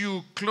brings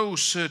you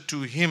closer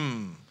to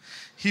Him.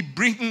 He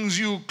brings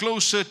you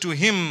closer to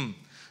Him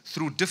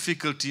through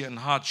difficulty and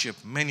hardship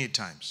many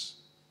times.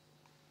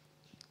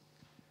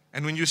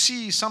 And when you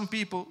see some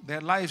people,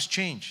 their lives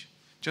change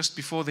just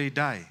before they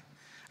die.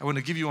 I want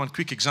to give you one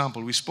quick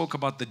example. We spoke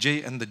about the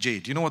J and the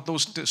J. Do you know what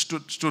those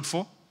stood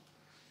for?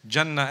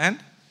 Jannah and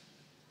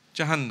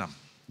Jahannam.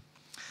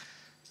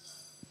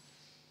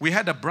 We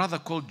had a brother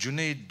called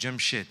Junaid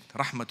Jamshed,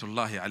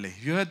 rahmatullahi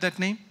alayhi. You heard that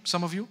name,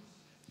 some of you?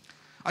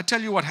 I'll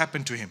tell you what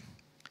happened to him.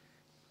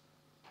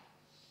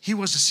 He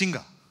was a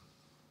singer.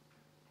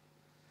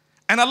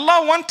 And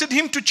Allah wanted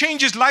him to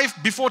change his life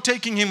before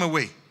taking him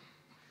away.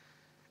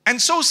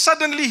 And so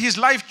suddenly his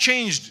life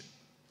changed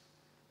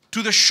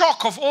to the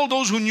shock of all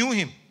those who knew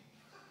him.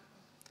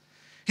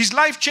 His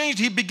life changed.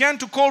 He began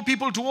to call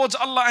people towards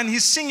Allah, and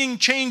his singing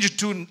changed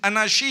to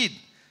anashid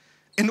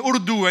in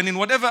Urdu and in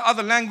whatever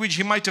other language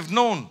he might have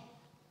known.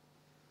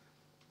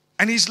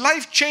 And his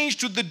life changed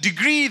to the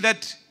degree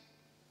that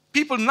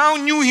people now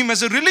knew him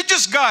as a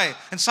religious guy,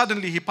 and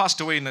suddenly he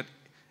passed away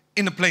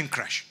in a plane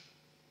crash.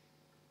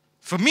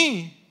 For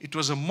me, it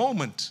was a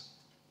moment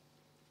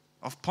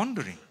of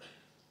pondering.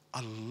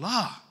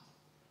 Allah,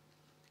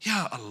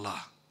 Ya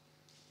Allah.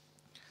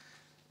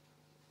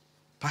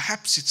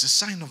 Perhaps it's a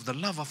sign of the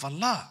love of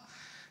Allah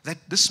that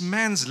this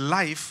man's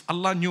life,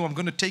 Allah knew, I'm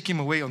going to take him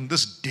away on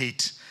this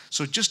date.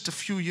 So just a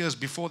few years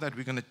before that,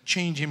 we're going to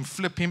change him,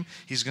 flip him.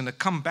 He's going to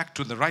come back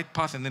to the right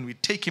path, and then we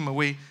take him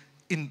away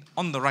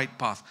on the right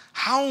path.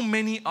 How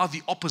many are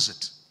the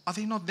opposite? Are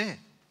they not there?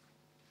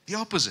 The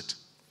opposite.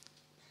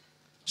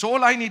 So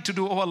all I need to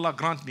do, oh Allah,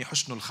 grant me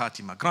husnul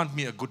khatima, grant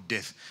me a good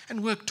death,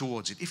 and work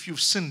towards it. If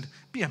you've sinned,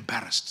 be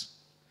embarrassed.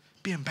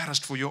 Be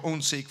embarrassed for your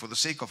own sake, for the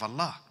sake of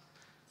Allah.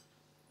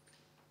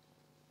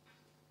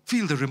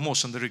 Feel the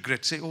remorse and the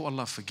regret. Say, oh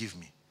Allah, forgive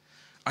me.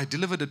 I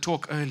delivered a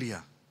talk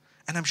earlier,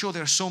 and I'm sure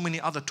there are so many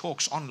other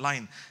talks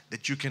online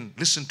that you can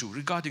listen to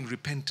regarding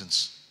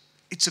repentance.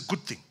 It's a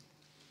good thing.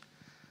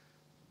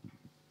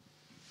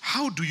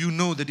 How do you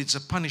know that it's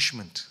a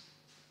punishment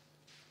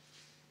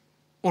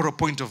or a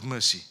point of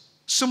mercy?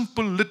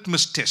 Simple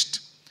litmus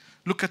test.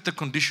 Look at the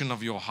condition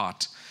of your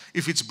heart.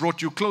 If it's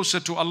brought you closer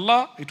to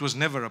Allah, it was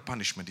never a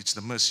punishment. It's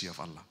the mercy of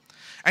Allah.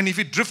 And if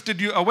it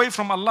drifted you away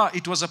from Allah,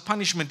 it was a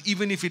punishment,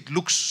 even if it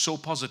looks so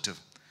positive.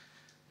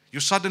 You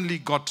suddenly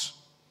got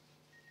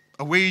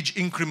a wage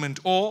increment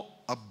or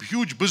a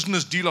huge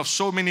business deal of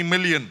so many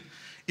million.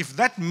 If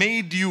that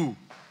made you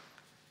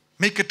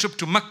make a trip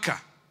to Mecca,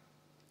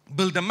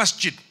 build a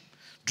masjid,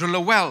 drill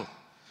a well,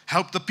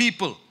 help the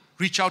people,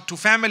 reach out to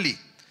family,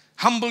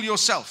 humble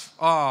yourself.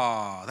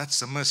 That's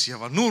the mercy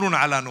of Allah. Nurun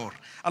ala nur.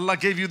 Allah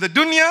gave you the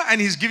dunya and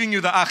He's giving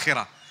you the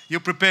akhirah. You're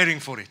preparing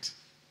for it.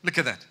 Look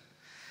at that.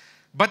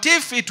 But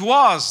if it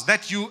was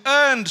that you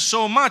earned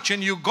so much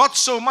and you got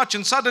so much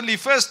and suddenly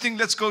first thing,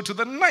 let's go to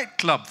the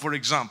nightclub, for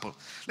example.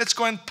 Let's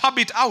go and pub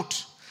it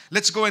out.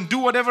 Let's go and do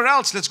whatever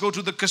else. Let's go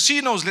to the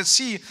casinos. Let's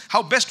see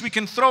how best we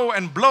can throw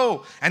and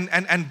blow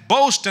and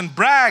boast and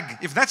brag.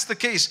 If that's the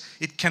case,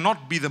 it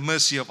cannot be the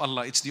mercy of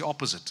Allah. It's the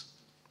opposite.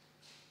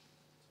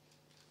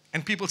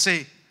 And people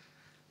say,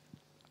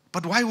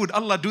 but why would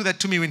Allah do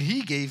that to me when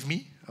He gave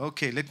me?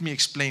 Okay, let me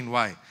explain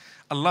why.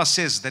 Allah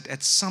says that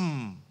at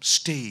some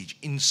stage,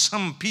 in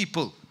some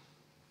people,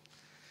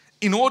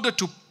 in order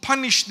to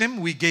punish them,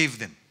 we gave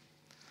them.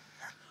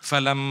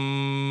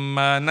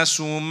 فَلَمَّا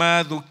نَسُوا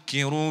مَا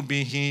ذُكِّرُوا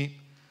بِهِ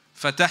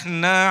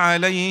فَتَحْنَا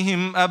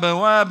عَلَيْهِمْ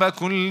أَبْوَابَ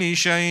كُلِّ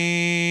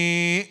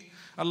شَيْءٍ.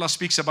 Allah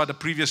speaks about the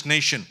previous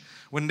nation.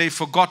 When they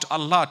forgot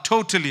Allah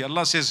totally,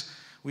 Allah says,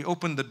 we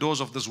opened the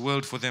doors of this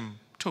world for them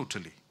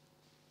totally.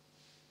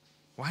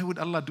 Why would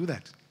Allah do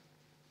that?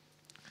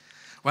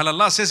 Well,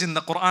 Allah says in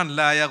the Quran,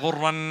 لا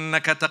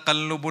يغرنك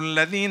تقلب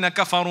الذين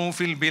كفروا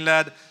في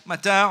البلاد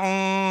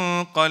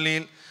متاع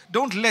قليل.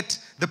 Don't let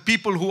the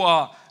people who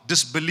are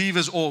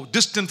disbelievers or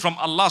distant from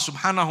Allah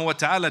subhanahu wa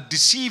ta'ala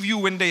deceive you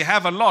when they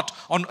have a lot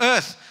on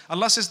earth.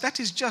 Allah says that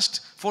is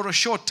just for a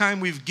short time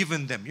we've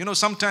given them. You know,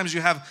 sometimes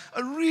you have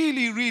a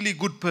really, really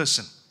good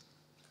person.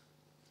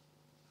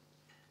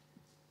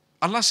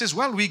 Allah says,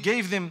 well, we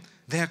gave them,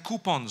 their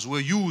coupons were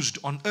used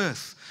on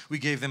earth. We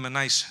gave them a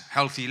nice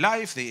healthy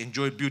life. They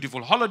enjoyed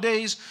beautiful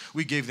holidays.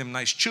 We gave them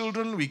nice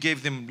children. We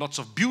gave them lots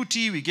of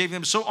beauty. We gave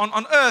them so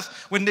on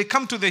earth. When they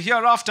come to the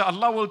hereafter,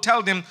 Allah will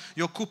tell them,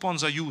 your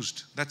coupons are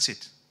used. That's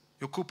it.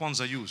 Your coupons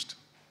are used.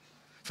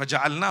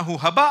 فَجَعَلْنَاهُ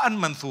هَبَاءً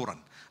مَنْثُورًا.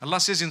 Allah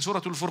says in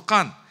Surah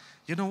Al-Furqan,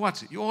 you know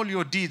what? All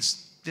your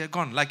deeds, they're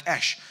gone like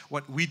ash.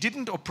 What we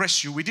didn't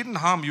oppress you. We didn't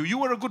harm you. You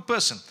were a good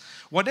person.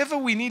 Whatever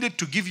we needed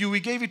to give you,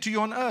 we gave it to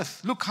you on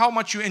earth. Look how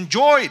much you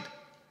enjoyed.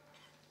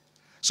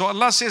 So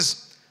Allah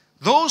says,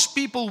 those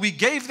people we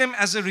gave them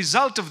as a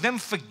result of them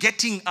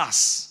forgetting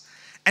us.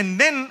 And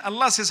then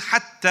Allah says,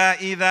 حَتَّى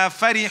إِذَا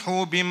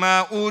فَرِحُوا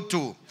بِمَا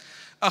أُوتُوا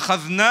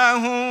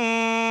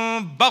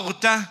أَخَذْنَاهُمْ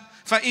بَغْتَةً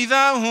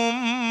فَإِذَا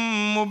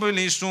هُمْ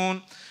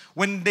مُبْلِسُونَ.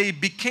 When they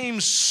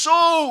became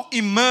so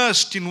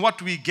immersed in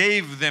what we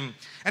gave them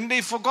and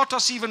they forgot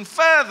us even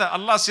further,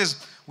 Allah says,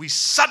 we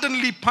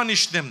suddenly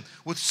punished them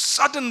with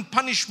sudden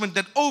punishment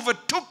that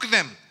overtook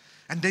them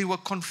and they were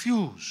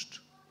confused.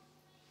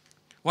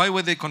 Why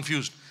were they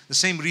confused? The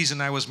same reason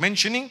I was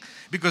mentioning,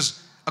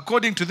 because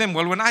according to them,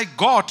 well, when I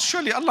got,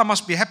 surely Allah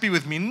must be happy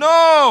with me.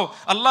 No!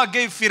 Allah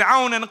gave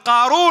Fir'aun and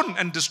Qarun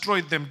and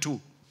destroyed them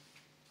too.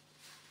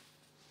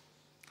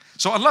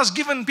 So Allah's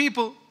given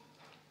people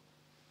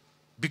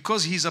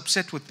because He's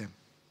upset with them.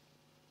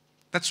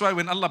 That's why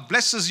when Allah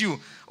blesses you,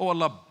 oh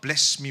Allah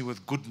bless me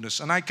with goodness.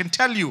 And I can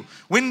tell you,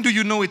 when do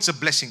you know it's a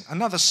blessing?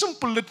 Another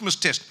simple litmus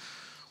test.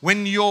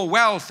 When your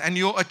wealth and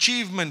your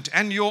achievement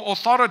and your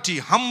authority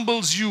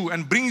humbles you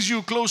and brings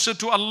you closer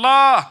to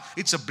Allah,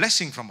 it's a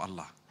blessing from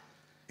Allah.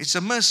 It's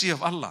a mercy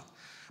of Allah.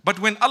 But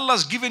when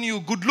Allah's given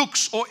you good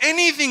looks or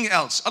anything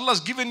else,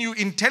 Allah's given you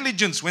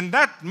intelligence, when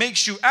that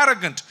makes you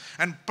arrogant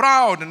and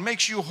proud and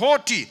makes you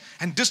haughty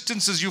and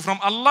distances you from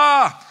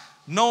Allah,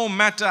 no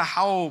matter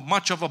how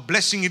much of a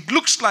blessing it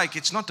looks like,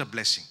 it's not a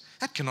blessing.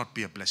 That cannot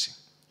be a blessing.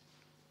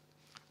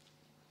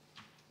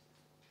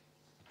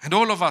 And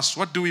all of us,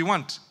 what do we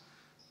want?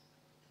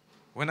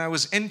 When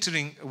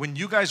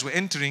you guys were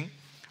entering,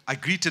 I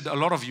greeted a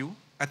lot of you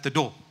at the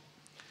door.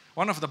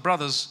 One of the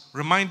brothers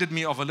reminded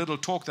me of a little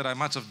talk that I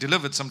might have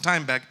delivered some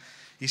time back.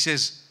 He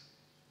says,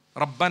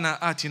 رَبَّنَا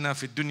آتِنَا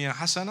فِي الدُّنْيَا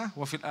حَسَنَةً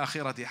وَفِي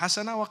الْآخِرَةِ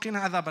حَسَنَةً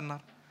وَقِنَا عَذَابَ النَّارِ.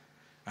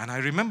 And I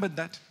remembered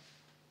that.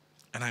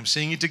 And I'm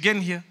saying it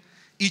again here.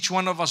 Each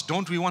one of us,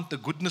 don't we want the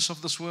goodness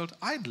of this world?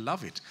 I'd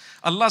love it.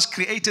 Allah's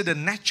created a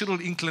natural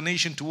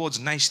inclination towards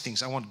nice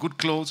things. I want good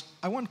clothes.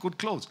 I want good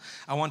clothes.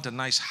 I want a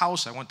nice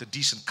house. I want a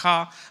decent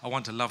car. I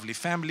want a lovely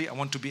family. I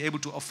want to be able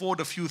to afford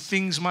a few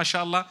things,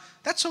 mashallah.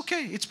 That's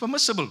okay. It's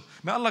permissible.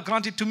 May Allah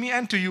grant it to me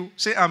and to you.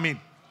 Say Ameen.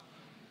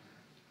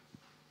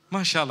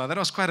 MashaAllah, that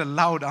was quite a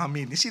loud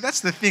Ameen. You see, that's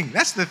the thing.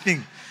 That's the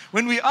thing.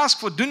 When we ask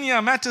for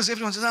dunya matters,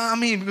 everyone says,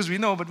 Ameen, because we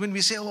know. But when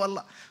we say, oh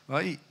Allah,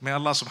 may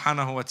Allah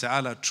subhanahu wa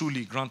ta'ala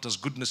truly grant us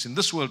goodness in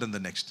this world and the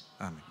next.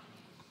 Ameen.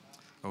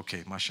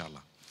 Okay,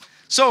 MashaAllah.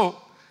 So,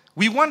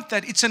 we want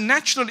that. It's a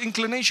natural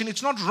inclination.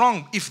 It's not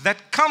wrong. If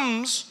that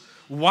comes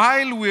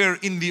while we're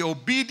in the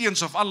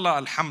obedience of Allah,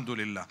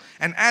 alhamdulillah.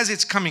 And as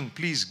it's coming,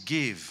 please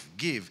give,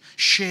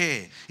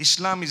 share.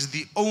 Islam is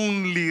the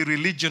only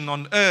religion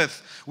on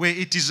earth where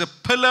it is a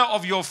pillar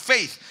of your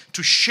faith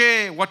to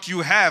share what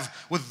you have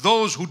with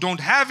those who don't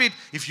have it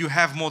if you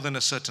have more than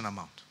a certain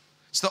amount.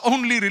 It's the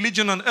only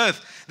religion on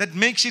earth that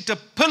makes it a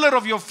pillar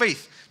of your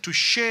faith to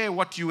share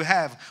what you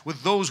have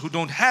with those who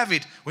don't have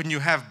it when you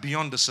have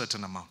beyond a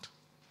certain amount.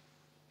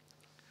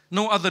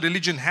 No other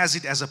religion has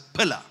it as a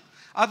pillar.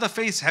 Other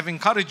faiths have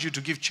encouraged you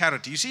to give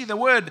charity. You see, the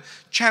word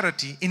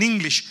charity in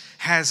English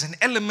has an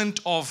element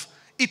of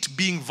it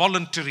being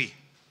voluntary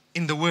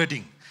in the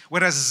wording.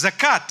 Whereas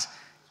zakat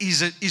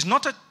is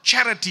not a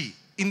charity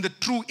in the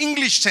true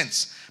English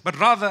sense, but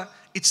rather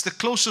it's the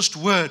closest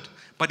word,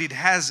 but it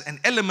has an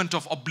element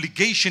of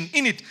obligation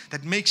in it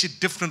that makes it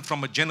different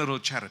from a general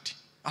charity.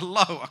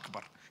 Allahu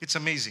Akbar. It's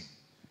amazing.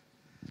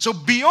 So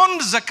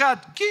beyond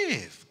zakat,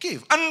 give.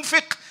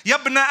 Anfiq,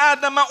 yabna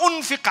adama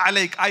unfiq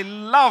alayk. I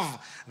love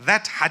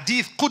that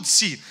hadith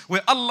Qudsi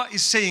where Allah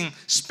is saying,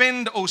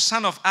 spend, O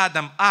son of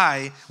Adam,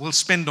 I will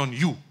spend on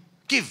you.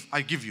 Give,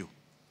 I give you.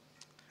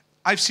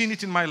 I've seen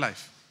it in my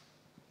life.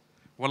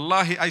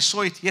 Wallahi, I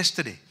saw it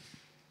yesterday.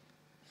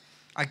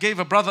 I gave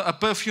a brother a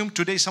perfume.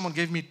 Today someone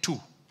gave me 2.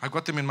 I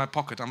got them in my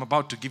pocket. I'm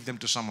about to give them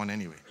to someone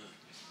anyway.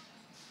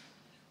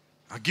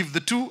 I give the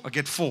 2, I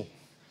get 4.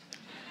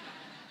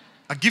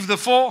 I give the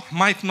 4,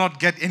 might not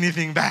get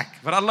anything back.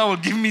 But Allah will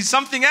give me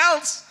something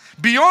else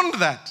beyond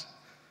that.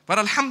 But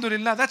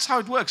alhamdulillah, that's how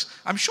it works.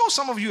 I'm sure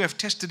some of you have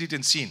tested it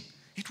and seen.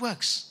 It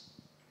works.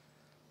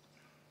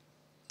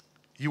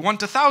 You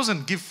want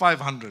 1,000, give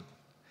 500.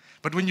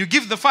 But when you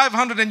give the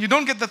 500 and you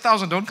don't get the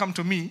 1,000, don't come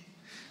to me.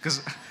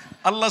 Because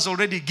Allah's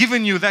already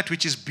given you that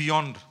which is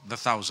beyond the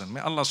 1,000.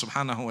 May Allah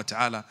subhanahu wa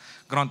ta'ala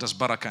grant us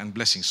barakah and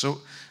blessings.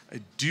 So,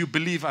 do you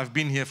believe I've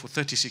been here for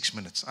 36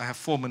 minutes? I have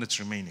 4 minutes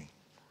remaining.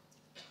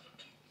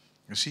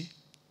 You see?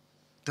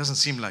 Doesn't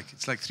seem like it.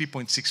 It's like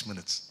 3.6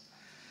 minutes.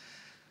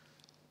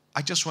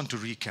 I just want to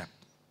recap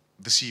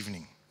this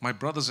evening. My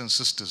brothers and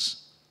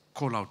sisters,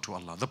 call out to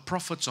Allah. The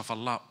prophets of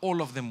Allah,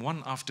 all of them,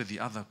 one after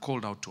the other,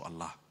 called out to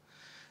Allah.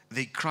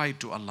 They cried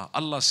to Allah.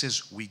 Allah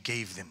says, we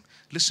gave them.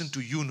 Listen to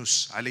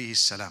Yunus alayhi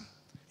salam.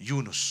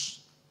 Yunus.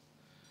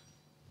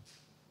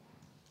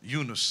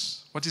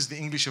 What is the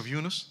English of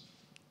Yunus?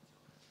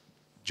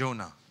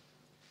 Jonah.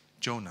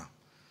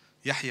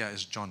 Yahya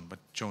is John, but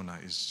Jonah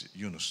is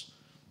Yunus.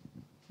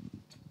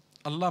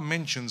 Allah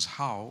mentions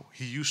how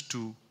he used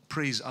to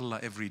praise Allah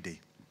every day.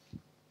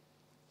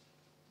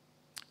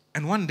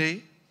 And one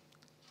day,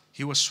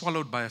 he was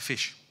swallowed by a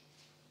fish.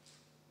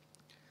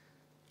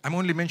 I'm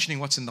only mentioning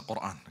what's in the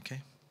Quran, okay?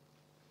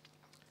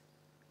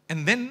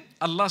 And then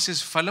Allah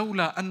says,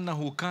 فَلَوْلَا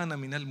أَنَّهُ كَانَ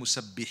مِنَ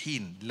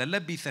الْمُسَبِّحِينَ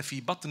لَلَبِثَ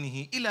فِي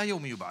بَطْنِهِ إِلَى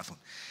يَوْمِ يُبْعَثُونَ.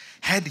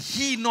 Had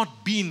he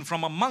not been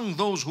from among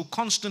those who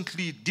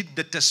constantly did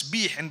the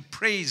tasbih and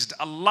praised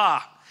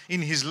Allah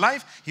in his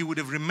life, he would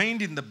have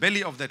remained in the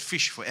belly of that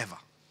fish forever.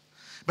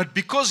 But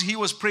because he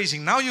was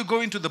praising, now you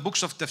go into the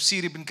books of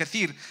Tafsir. Ibn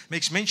Kathir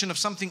makes mention of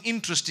something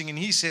interesting, and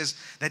he says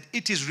that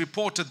it is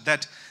reported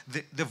that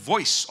the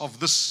voice of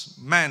this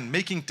man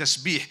making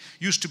tasbih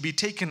used to be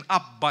taken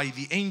up by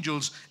the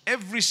angels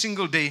every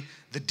single day.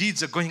 The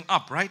deeds are going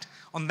up, right?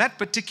 On that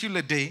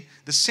particular day,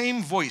 the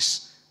same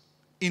voice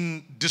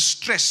in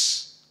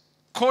distress,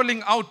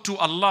 calling out to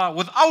Allah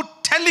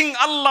without telling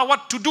Allah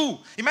what to do.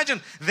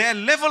 Imagine, their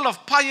level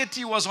of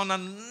piety was on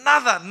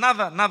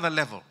another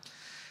level.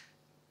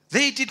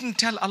 They didn't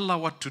tell Allah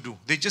what to do.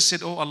 They just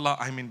said, oh Allah,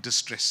 I'm in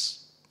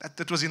distress.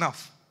 That was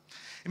enough.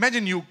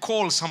 Imagine you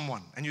call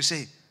someone and you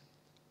say,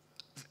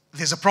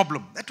 there's a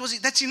problem.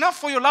 That's enough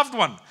for your loved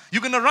one.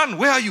 You're going to run.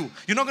 Where are you?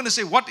 You're not going to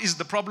say, what is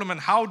the problem and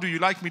how do you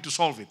like me to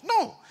solve it?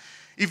 No.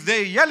 If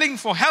they're yelling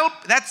for help,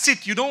 that's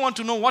it. You don't want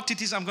to know what it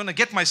is. I'm going to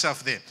get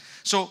myself there.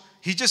 So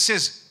he just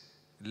says,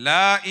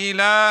 La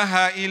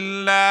ilaha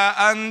illa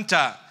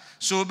anta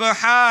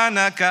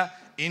subhanaka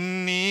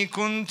inni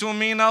kuntu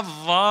min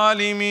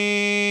al-zalimin.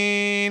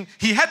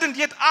 He hadn't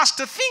yet asked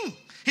a thing.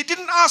 He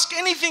didn't ask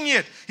anything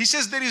yet. He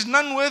says, there is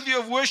none worthy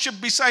of worship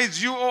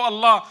besides you, O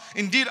Allah.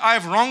 Indeed, I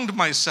have wronged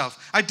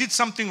myself. I did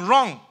something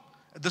wrong.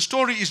 The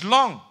story is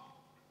long.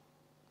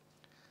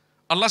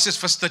 Allah says,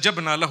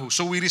 فَاسْتَجَبْنَا لَهُ.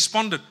 So we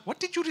responded. What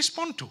did you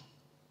respond to?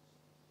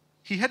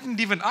 He hadn't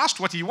even asked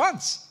what he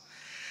wants.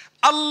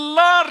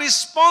 Allah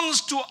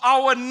responds to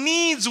our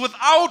needs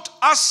without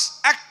us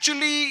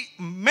actually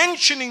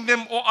mentioning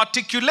them or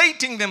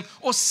articulating them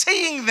or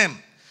saying them.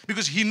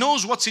 Because He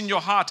knows what's in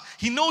your heart.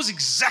 He knows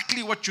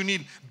exactly what you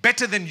need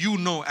better than you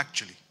know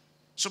actually.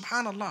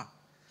 Subhanallah.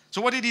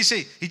 So what did he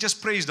say? He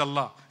just praised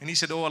Allah. And he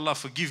said, oh Allah,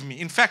 forgive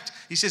me. In fact,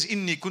 he says,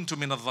 Inni kuntu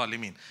min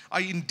al-zalimin. I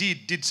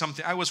indeed did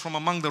something. I was from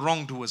among the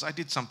wrongdoers. I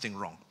did something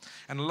wrong.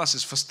 And Allah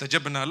says,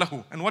 فَاسْتَجَبْنَا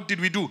لَهُ. And what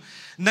did we do?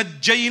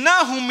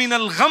 نَجَّيْنَاهُ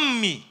مِنَ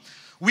الْغَمِّ.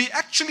 We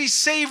actually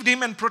saved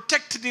him and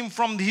protected him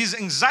from his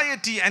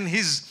anxiety and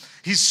his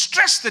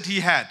stress that he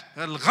had.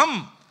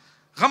 Al-gham.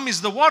 Gham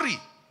is the worry.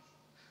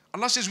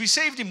 Allah says, we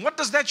saved him. What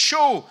does that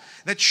show?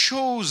 That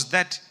shows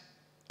that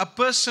a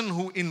person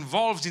who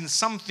involves in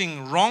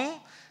something wrong,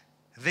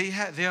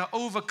 they are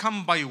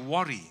overcome by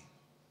worry.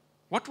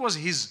 What was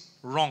his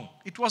wrong?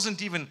 It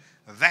wasn't even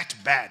that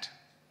bad.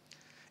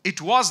 It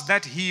was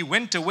that he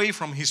went away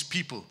from his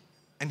people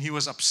and he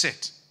was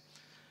upset.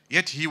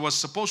 Yet he was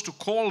supposed to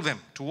call them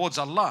towards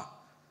Allah.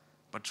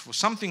 But for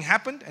something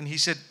happened and he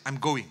said, I'm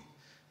going.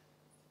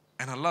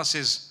 And Allah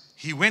says,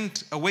 he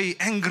went away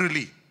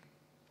angrily.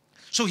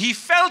 So he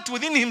felt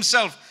within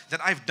himself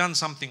that I've done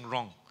something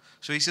wrong.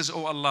 So he says,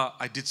 oh Allah,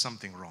 I did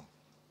something wrong.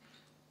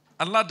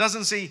 Allah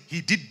doesn't say he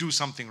did do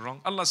something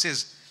wrong. Allah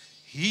says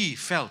he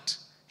felt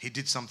he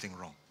did something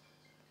wrong.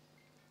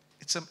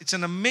 It's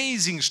an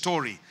amazing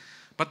story.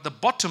 But the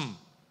bottom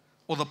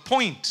or the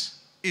point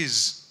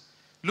is,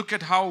 look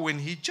at how when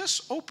he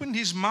just opened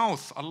his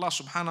mouth, Allah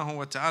subhanahu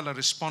wa ta'ala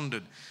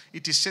responded.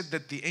 It is said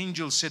that the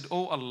angel said,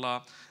 oh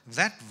Allah,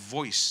 that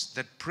voice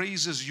that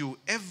praises you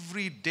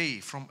every day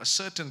from a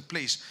certain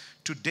place,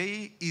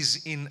 today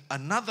is in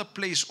another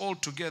place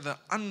altogether,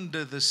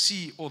 under the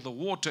sea or the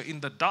water, in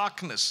the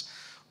darkness,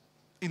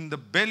 in the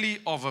belly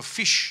of a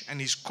fish,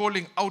 and he's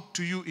calling out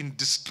to you in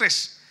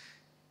distress.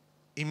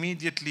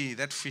 Immediately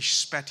that fish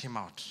spat him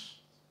out.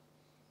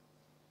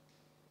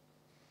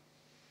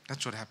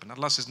 That's what happened.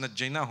 Allah says,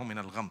 نَجَّيْنَاهُ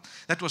مِنَ الْغَمِّ.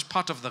 That was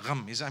part of the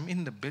gham, is I'm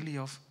in the belly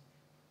of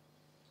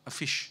a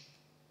fish.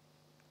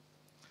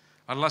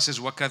 Allah says,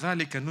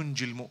 وَكَذَلِكَ نُنْجِ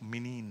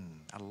الْمُؤْمِنِينَ.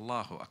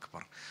 Allahu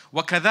Akbar.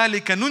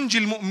 وَكَذَلِكَ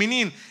نُنْجِ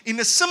الْمُؤْمِنِينَ. In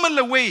a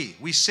similar way,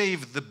 we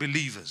save the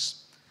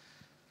believers.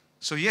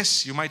 So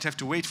yes, you might have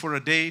to wait for a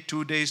day,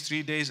 2 days,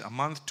 3 days, a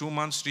month, 2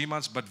 months, 3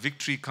 months, but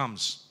victory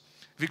comes.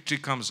 Victory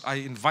comes. I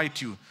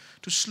invite you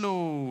to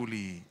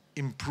slowly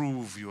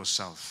improve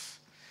yourself.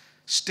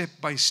 Step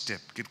by step,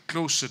 get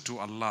closer to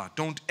Allah.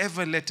 Don't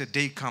ever let a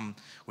day come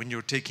when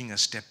you're taking a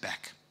step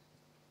back.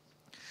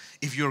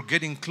 If you're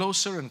getting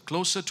closer and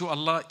closer to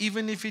Allah,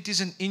 even if it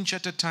is an inch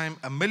at a time,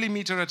 a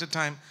millimeter at a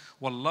time,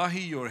 wallahi,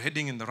 you're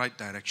heading in the right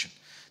direction.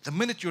 The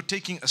minute you're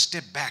taking a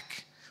step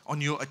back on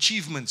your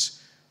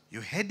achievements,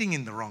 you're heading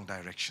in the wrong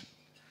direction.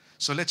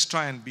 So let's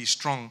try and be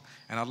strong,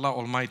 and Allah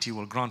Almighty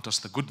will grant us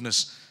the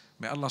goodness.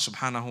 May Allah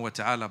subhanahu wa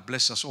ta'ala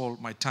bless us all.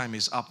 My time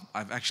is up.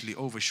 I've actually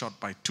overshot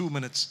by 2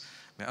 minutes.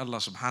 May Allah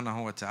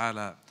subhanahu wa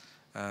ta'ala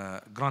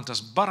grant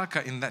us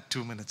barakah in that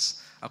 2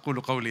 minutes.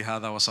 أقول قولي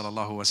هذا وصلى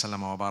الله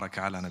وسلم وبارك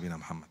على نبينا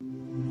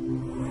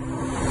محمد.